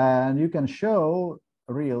 So, and you can show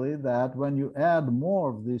really that when you add more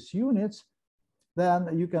of these units,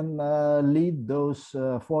 then you can lead those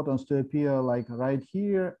photons to appear like right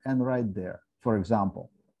here and right there, for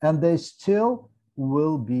example, and they still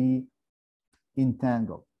will be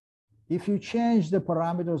entangled. If you change the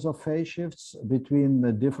parameters of phase shifts between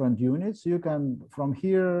the different units, you can from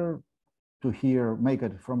here to here, make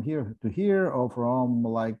it from here to here, or from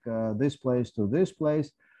like this place to this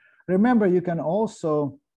place. Remember, you can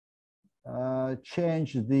also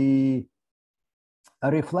change the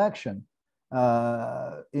reflection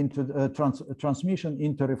into transmission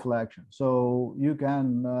into reflection. So you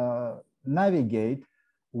can navigate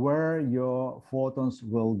where your photons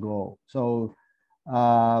will go. So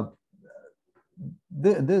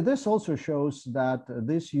this also shows that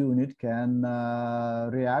this unit can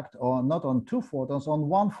react not on two photons, on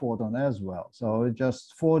one photon as well. So it's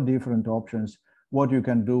just 4 different options what you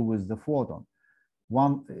can do with the photon.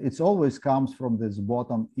 One, it always comes from this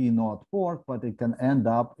bottom E0 port, but it can end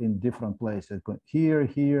up in different places. Here,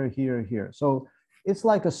 here, here, here. So it's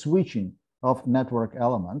like a switching of network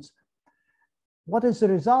elements. What is the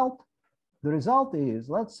result? The result is,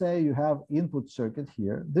 let's say you have input circuit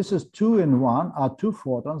here. This is 2 in 1 are 2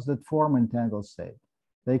 photons that form entangled state.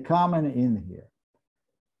 They come in here.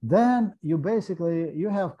 Then you basically, you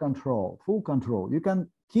have control, full control. You can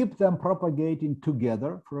keep them propagating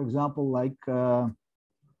together. For example, like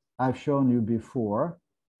I've shown you before,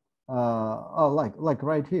 like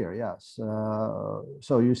right here, yes.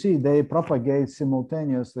 So you see they propagate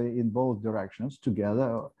simultaneously in both directions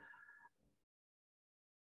together.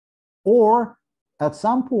 Or at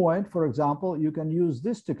some point, for example, you can use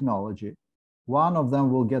this technology. One of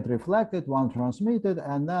them will get reflected, one transmitted,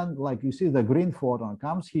 and then like you see the green photon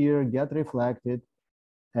comes here, get reflected,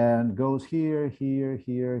 and goes here, here,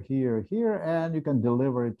 here, here, here, and you can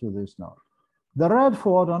deliver it to this node. The red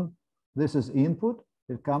photon, this is input.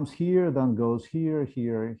 It comes here, then goes here,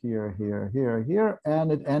 here, here, here, here, here,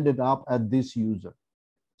 and it ended up at this user.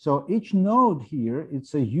 So each node here,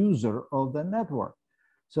 it's a user of the network.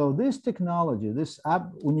 So this technology, this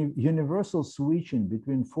universal switching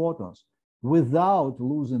between photons without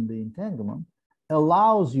losing the entanglement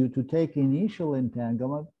allows you to take initial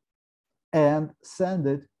entanglement and send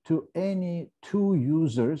it to any 2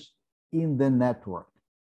 users in the network.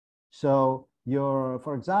 So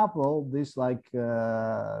for example, this like,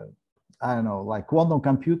 I don't know, like quantum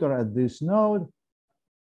computer at this node,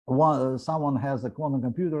 someone has a quantum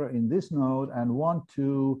computer in this node and want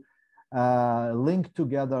to link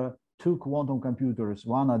together 2 quantum computers,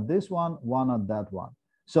 one at this one at that one.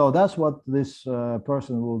 So that's what this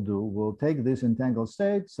person will do. Will take this entangled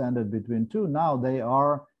state, send it between 2. Now they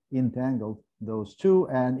are entangled those two.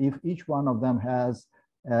 And if each one of them has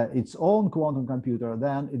its own quantum computer,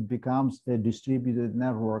 then it becomes a distributed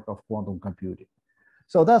network of quantum computing.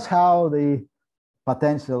 So that's how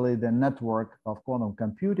potentially the network of quantum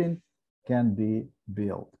computing can be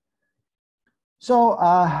built. So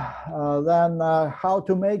then how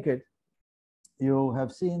to make it? You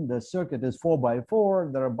have seen the circuit is 4 by 4.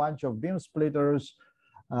 There are a bunch of beam splitters,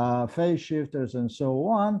 phase shifters, and so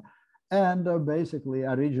on. And basically,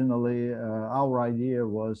 originally, our idea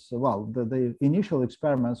was, well, the initial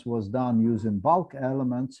experiments was done using bulk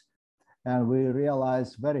elements. And we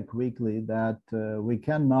realized very quickly that we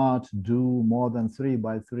cannot do more than 3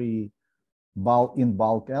 by 3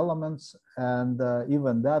 bulk elements. And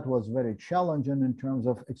even that was very challenging in terms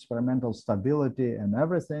of experimental stability and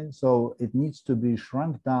everything. So it needs to be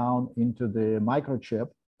shrunk down into the microchip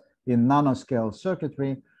in nanoscale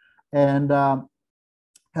circuitry. And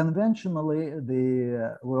conventionally,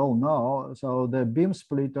 we all know, so the beam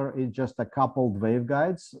splitter is just a coupled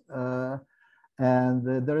waveguides.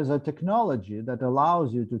 And there is a technology that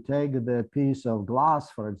allows you to take the piece of glass,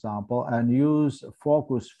 for example, and use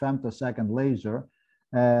focus femtosecond laser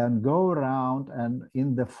and go around, and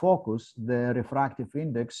in the focus, the refractive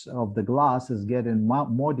index of the glass is getting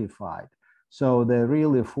modified. So they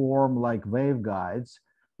really form like waveguides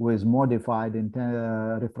with modified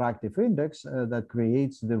refractive index that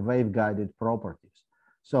creates the waveguided properties.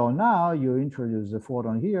 So now you introduce the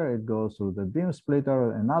photon here, it goes through the beam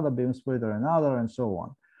splitter, another beam splitter, another, and so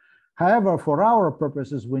on. However, for our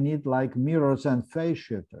purposes, we need like mirrors and phase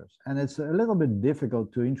shifters. And it's a little bit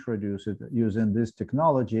difficult to introduce it using this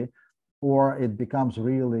technology, or it becomes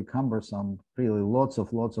really cumbersome, really lots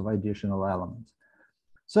of additional elements.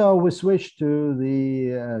 So we switched to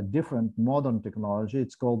the different modern technology.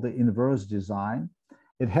 It's called the inverse design.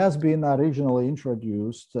 It has been originally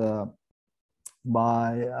introduced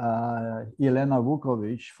by Elena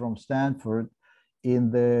Vukovic from Stanford in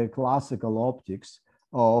the classical optics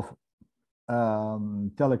of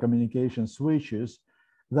telecommunication switches.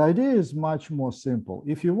 The idea is much more simple.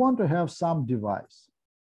 If you want to have some device,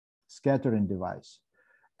 scattering device,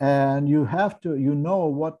 and you have to, you know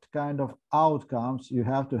what kind of outcomes you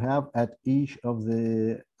have to have at each of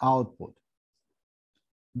the output,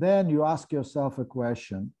 then you ask yourself a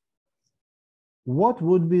question: what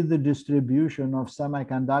would be the distribution of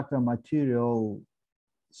semiconductor material,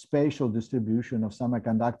 spatial distribution of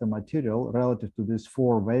semiconductor material relative to these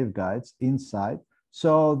 4 waveguides inside,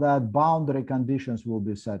 so that boundary conditions will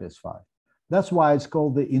be satisfied? That's why it's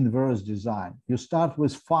called the inverse design. You start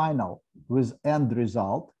with end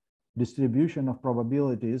result, distribution of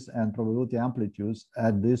probabilities and probability amplitudes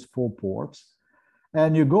at these 4 ports,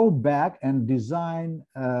 and you go back and design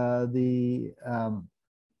the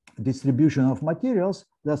distribution of materials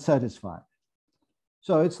that satisfy.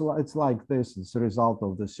 So it's like this. It's a result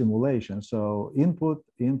of the simulation. So input,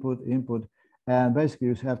 input, input, and basically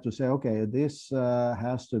you have to say, okay, this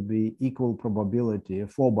has to be equal probability,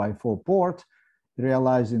 4 by 4 port,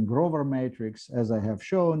 realizing Grover matrix, as I have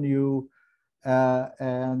shown you,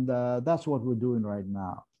 and that's what we're doing right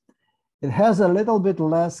now. It has a little bit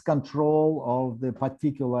less control of the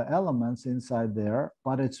particular elements inside there,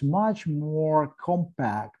 but it's much more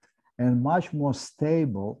compact and much more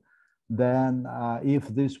stable than if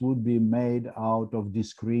this would be made out of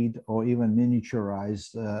discrete or even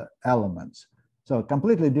miniaturized elements. So a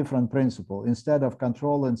completely different principle. Instead of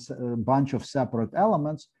controlling a bunch of separate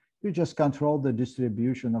elements, you just control the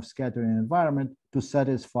distribution of scattering environment to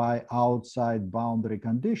satisfy outside boundary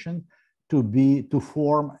condition to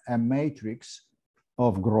form a matrix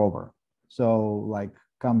of Grover. So like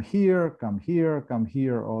come here, come here, come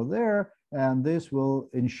here, or there, and this will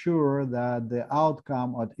ensure that the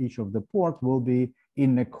outcome at each of the ports will be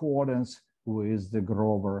in accordance with the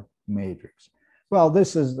Grover matrix. Well,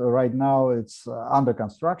 this is right now, it's under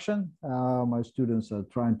construction. My students are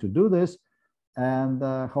trying to do this, and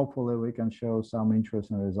hopefully we can show some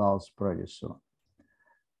interesting results pretty soon.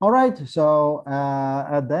 All right, so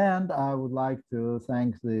at the end, I would like to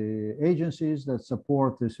thank the agencies that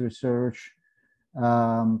support this research.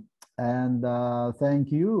 And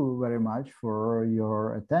thank you very much for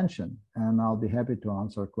your attention, and I'll be happy to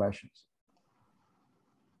answer questions.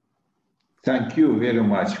 Thank you very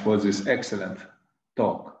much for this excellent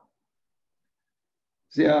talk.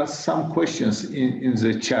 There are some questions in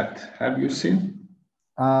the chat. Have you seen?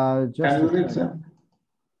 Can you read them?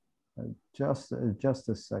 Just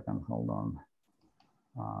a second, hold on.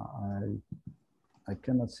 I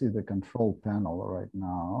cannot see the control panel right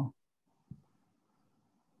now.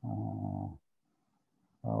 Oh,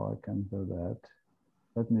 I can do that.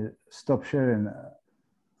 Let me stop sharing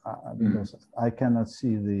because I cannot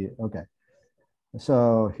see the, okay.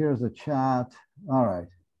 So here's the chat. All right.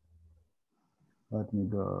 Let me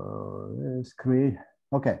go. This create.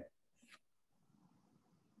 Okay.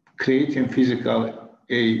 Creating physical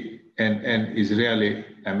ANN is really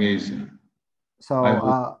amazing.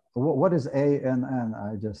 So what is ANN?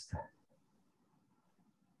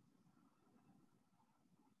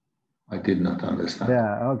 I did not understand.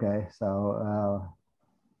 Yeah, okay. So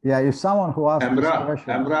yeah, if someone who asked this question.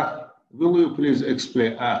 Emrah, will you please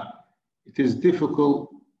explain? It is difficult.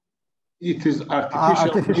 It is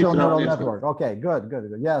artificial neural network. Okay, good.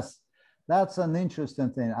 Yes, that's an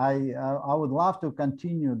interesting thing. I would love to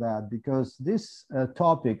continue that because this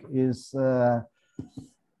topic is,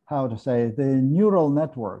 how to say, the neural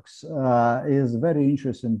networks is a very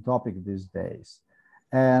interesting topic these days.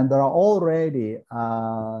 And there are already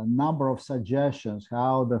a number of suggestions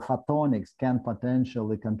how the photonics can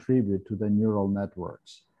potentially contribute to the neural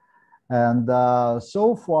networks. And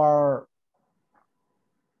so far,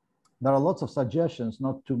 there are lots of suggestions,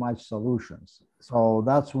 not too much solutions. So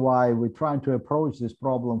that's why we're trying to approach this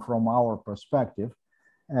problem from our perspective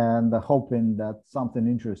and hoping that something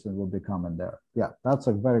interesting will be coming there. Yeah, that's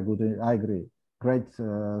a very good, I agree, great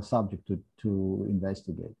subject to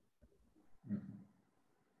investigate.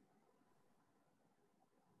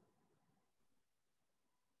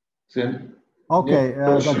 Then, okay,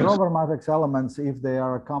 the Grover matrix elements, if they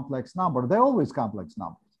are a complex number, they're always complex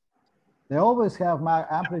numbers. They always have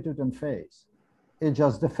amplitude and phase. It's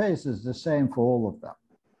just the phase is the same for all of them.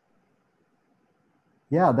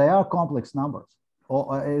 Yeah, they are complex numbers.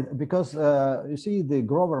 Because you see the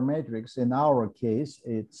Grover matrix, in our case,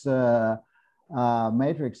 it's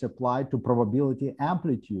matrix applied to probability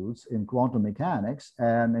amplitudes in quantum mechanics,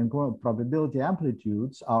 and in probability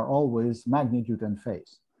amplitudes are always magnitude and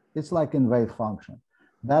phase. It's like in wave function.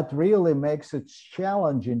 That really makes it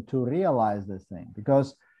challenging to realize this thing,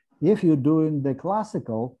 because if you're doing the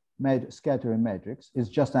classical scattering matrix, it's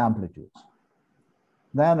just amplitudes.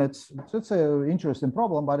 Then it's an interesting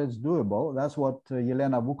problem, but it's doable. That's what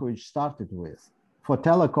Yelena Vukovic started with. For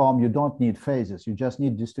telecom, you don't need phases. You just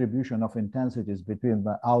need distribution of intensities between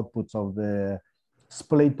the outputs of the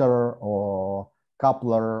splitter or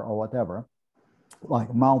coupler or whatever,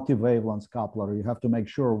 like multi-wavelength coupler. You have to make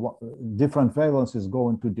sure what different wavelengths go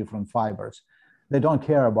into different fibers. They don't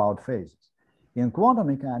care about phases. In quantum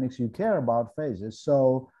mechanics, you care about phases.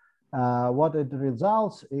 So what it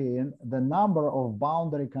results in, the number of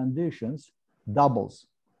boundary conditions doubles.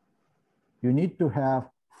 You need to have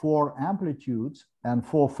 4 amplitudes and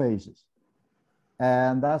 4 phases.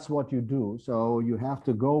 And that's what you do. So you have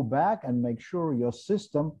to go back and make sure your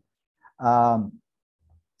system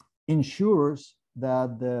ensures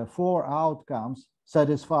that the 4 outcomes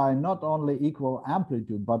satisfy not only equal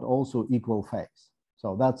amplitude, but also equal phase.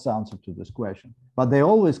 So that's the answer to this question. But they're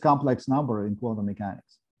always complex number in quantum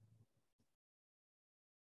mechanics.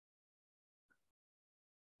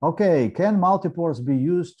 Okay, can multiports be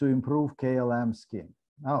used to improve KLM scheme?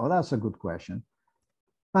 Oh, that's a good question.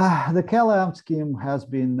 The KLM scheme has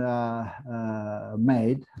been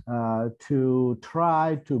made to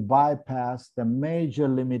try to bypass the major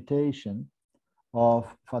limitation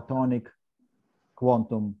of photonic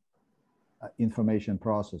quantum information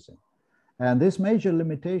processing. And this major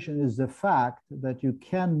limitation is the fact that you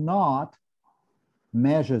cannot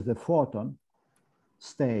measure the photon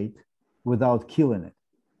state without killing it.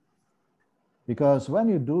 Because when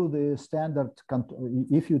you do the standard,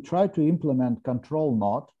 if you try to implement control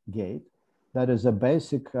NOT gate, that is a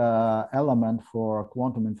basic element for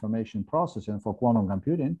quantum information processing, for quantum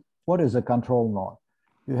computing, what is a control NOT?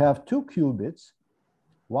 You have 2 qubits.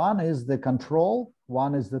 One is the control,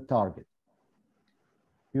 one is the target.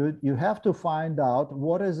 You have to find out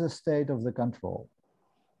what is the state of the control.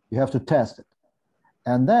 You have to test it.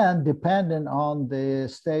 And then, depending on the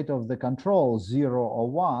state of the control, 0 or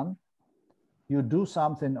 1, you do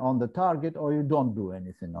something on the target or you don't do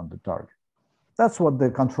anything on the target. That's what the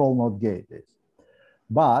control NOT gate is.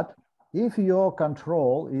 But if your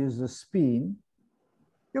control is a spin,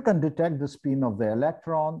 you can detect the spin of the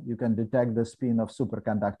electron, you can detect the spin of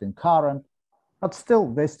superconducting current, but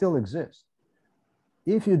still, they still exist.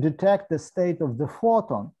 If you detect the state of the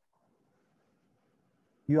photon,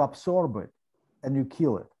 you absorb it and you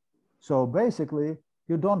kill it. So basically,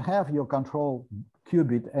 you don't have your control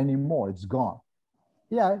qubit anymore, it's gone.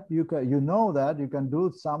 Yeah, you know that you can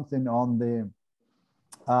do something on the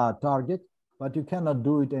target, but you cannot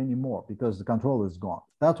do it anymore because the control is gone.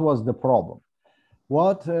 That was the problem.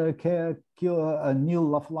 What Neil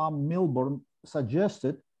Laflamme Milburn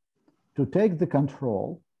suggested to take the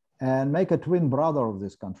control and make a twin brother of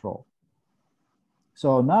this control.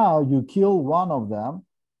 So now you kill one of them,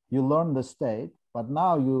 you learn the state, but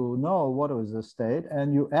now you know what is the state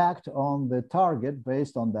and you act on the target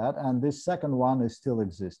based on that, and this second one is still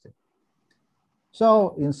existing.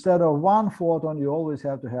 So instead of one photon, you always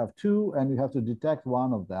have to have two, and you have to detect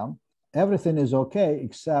one of them. Everything is okay,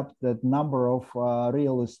 except that number of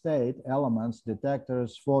real estate elements,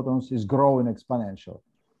 detectors, photons is growing exponentially.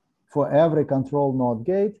 For every control NOT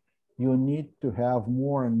gate, you need to have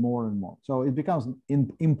more and more and more. So it becomes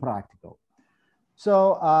impractical.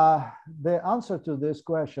 So the answer to this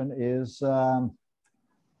question is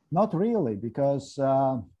not really, because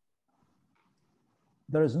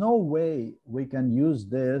there is no way we can use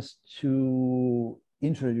this to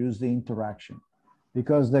introduce the interaction,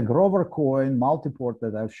 because the Grover coin multiport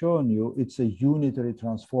that I've shown you, it's a unitary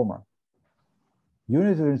transformer.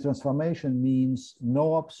 Unitary transformation means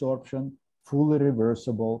no absorption, fully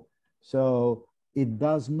reversible. So it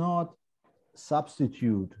does not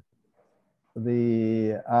substitute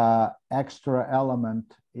the extra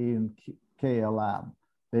element in KLM,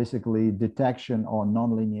 basically detection or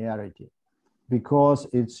nonlinearity, because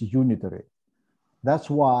it's unitary. That's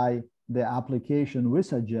why the application we're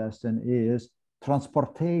suggesting is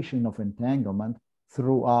transportation of entanglement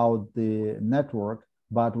throughout the network,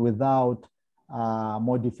 but without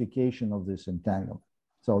modification of this entanglement.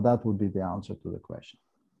 So that would be the answer to the question.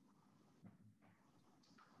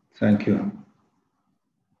 Thank you.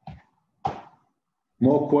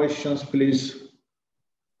 More questions, please.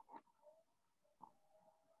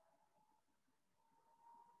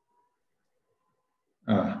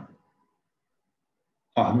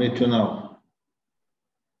 Ahmet Ünal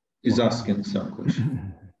is asking some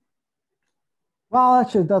question. Well,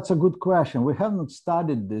 actually, that's a good question. We haven't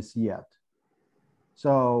studied this yet.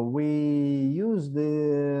 So we use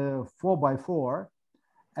the 4x4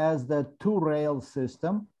 as the two-rail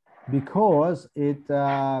system because it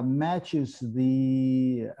matches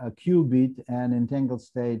the qubit and entangled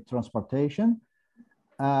state transportation.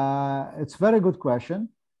 It's a very good question.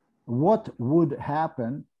 What would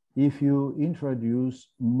happen if you introduce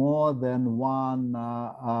more than one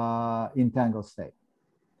entangled state?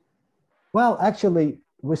 Well, actually,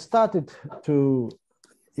 we started to,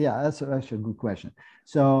 yeah, that's actually a good question.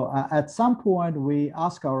 So at some point, we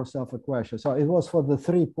ask ourselves a question. So it was for the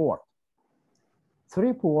three-port.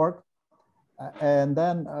 And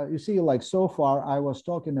then you see, like so far, I was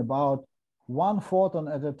talking about one photon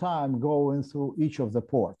at a time going through each of the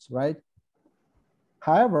ports, right?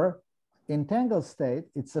 However, entangled state,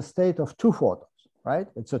 it's a state of two photons, right?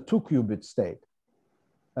 It's a two-qubit state.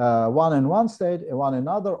 One in one state and one in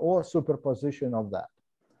another, or superposition of that.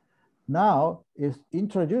 Now, if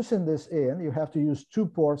introducing this in, you have to use two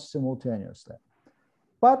ports simultaneously.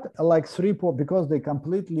 But like three ports, because they're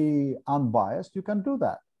completely unbiased, you can do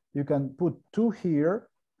that. You can put two here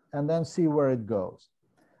and then see where it goes.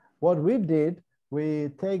 What we did, we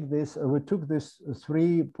took this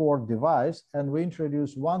three-port device and we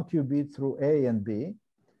introduced one qubit through A and B,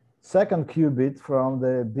 second qubit from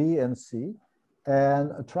the B and C,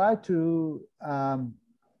 and try to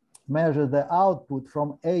measure the output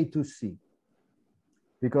from A to C,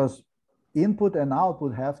 because input and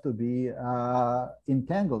output have to be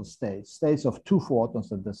entangled states of two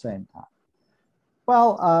photons at the same time.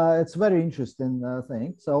 Well, it's a very interesting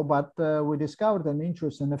thing. So, but we discovered an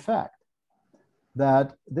interesting effect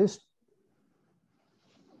that this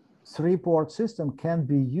three-port system can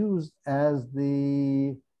be used as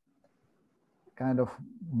the kind of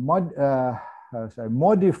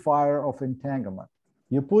modifier of entanglement.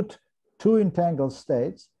 You put two entangled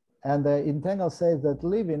states, and the entangled states that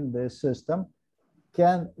live in the system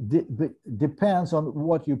can depends on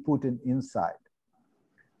what you put inside.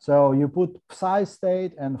 So you put psi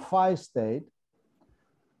state and phi state,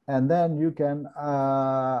 and then you can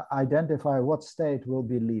identify what state will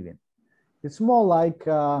be leaving. It's more like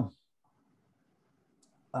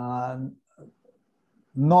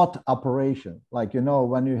not operation. Like, you know,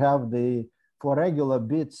 when you have for regular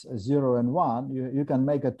bits 0 and 1, you can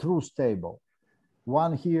make a truth table.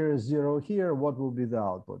 1 here, 0 here, what will be the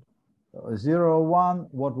output? 0, 1,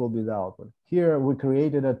 what will be the output? Here we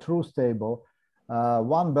created a truth table.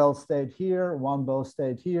 One Bell state here, one Bell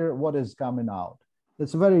state here, what is coming out?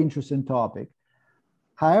 It's a very interesting topic.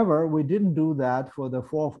 However, we didn't do that for the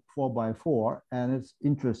 4x4, and it's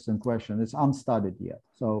interesting question. It's unstudied yet.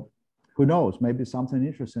 So who knows, maybe something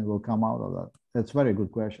interesting will come out of that. That's a very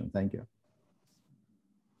good question. Thank you.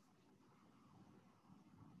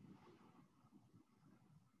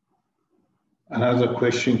 Another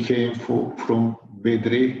question came from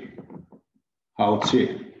Bedri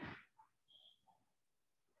Halchi.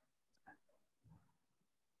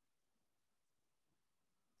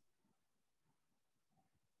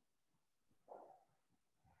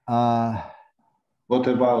 What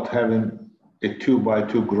about having a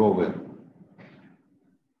 2x2 Grover?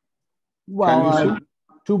 Well,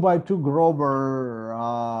 2x2 Grover,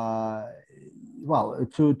 well,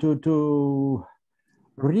 to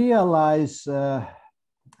realize,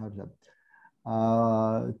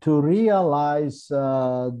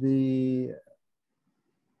 the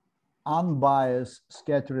unbiased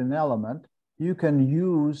scattering element, you can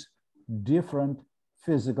use different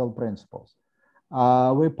physical principles.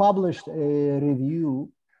 We published a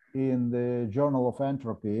review in the Journal of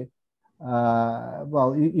Entropy.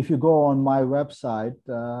 Well, if you go on my website,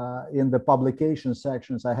 in the publication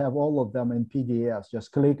sections, I have all of them in PDFs.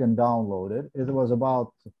 Just click and download it. It was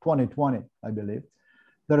about 2020, I believe.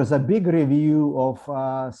 There is a big review of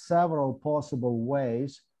several possible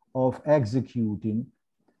ways of executing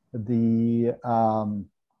the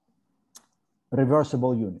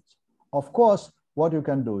reversible units. Of course, what you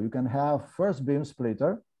can do, you can have first beam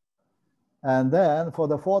splitter, and then for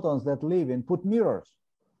the photons that leave in, put mirrors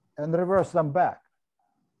and reverse them back.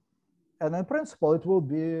 And in principle, it will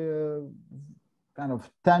be a kind of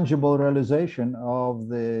tangible realization of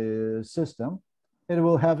the system. It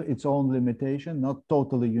will have its own limitation, not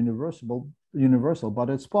totally universal, but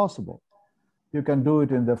it's possible. You can do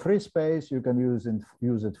it in the free space, you can use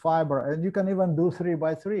it fiber, and you can even do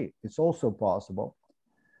 3x3. It's also possible.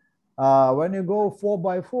 When you go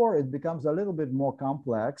 4x4, it becomes a little bit more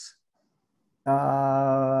complex.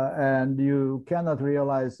 And you cannot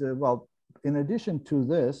realize, well, in addition to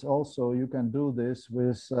this, also you can do this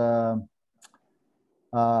with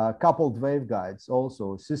coupled waveguides.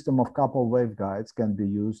 Also, a system of coupled waveguides can be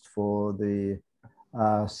used for the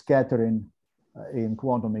scattering in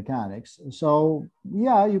quantum mechanics. So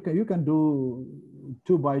yeah, you can do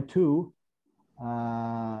 2x2.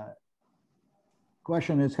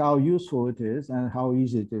 Question is how useful it is and how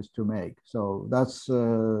easy it is to make. So that's,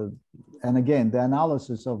 and again, the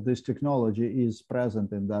analysis of this technology is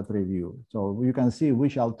present in that review. So you can see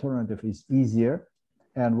which alternative is easier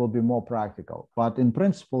and will be more practical. But in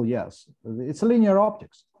principle, yes, it's linear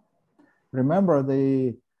optics. Remember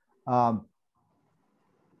the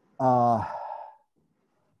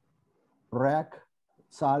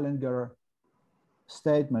Salinger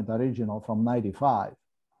statement, original from '95.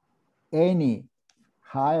 Any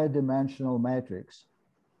higher dimensional matrix,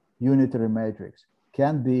 unitary matrix,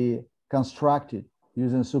 can be constructed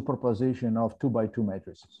using superposition of 2x2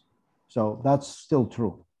 matrices. So that's still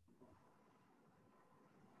true.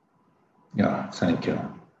 Yeah, thank you.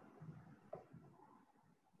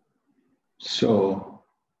 So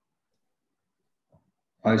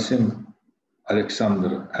I think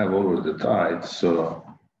Alexander have already died, so,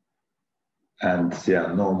 and there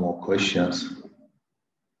are no more questions.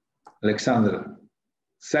 Alexander,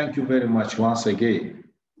 thank you very much once again.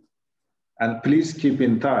 And please keep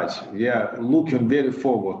in touch. We are looking very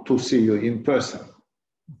forward to see you in person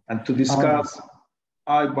and to discuss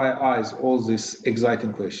eye by eyes all these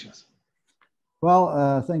exciting questions.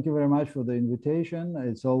 Well, thank you very much for the invitation.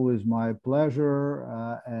 It's always my pleasure,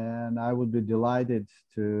 and I would be delighted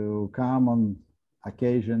to come on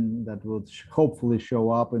occasion that would hopefully show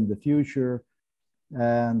up in the future.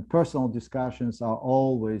 And personal discussions are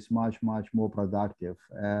always much more productive,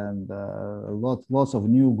 and lots of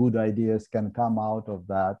new good ideas can come out of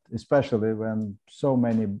that, especially when so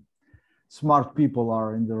many smart people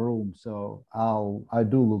are in the room. So I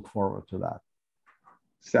do look forward to that.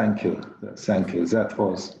 Thank you. Thank you. That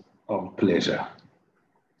was a pleasure.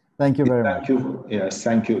 Thank you very much. Thank you. Yes,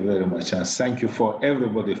 thank you very much. And thank you for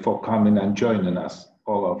everybody for coming and joining us,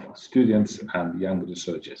 all of students and young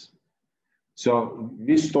researchers. So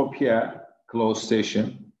we stop here, close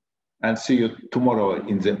session, and see you tomorrow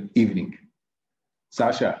in the evening.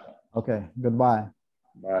 Sasha. Okay, goodbye.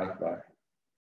 Bye.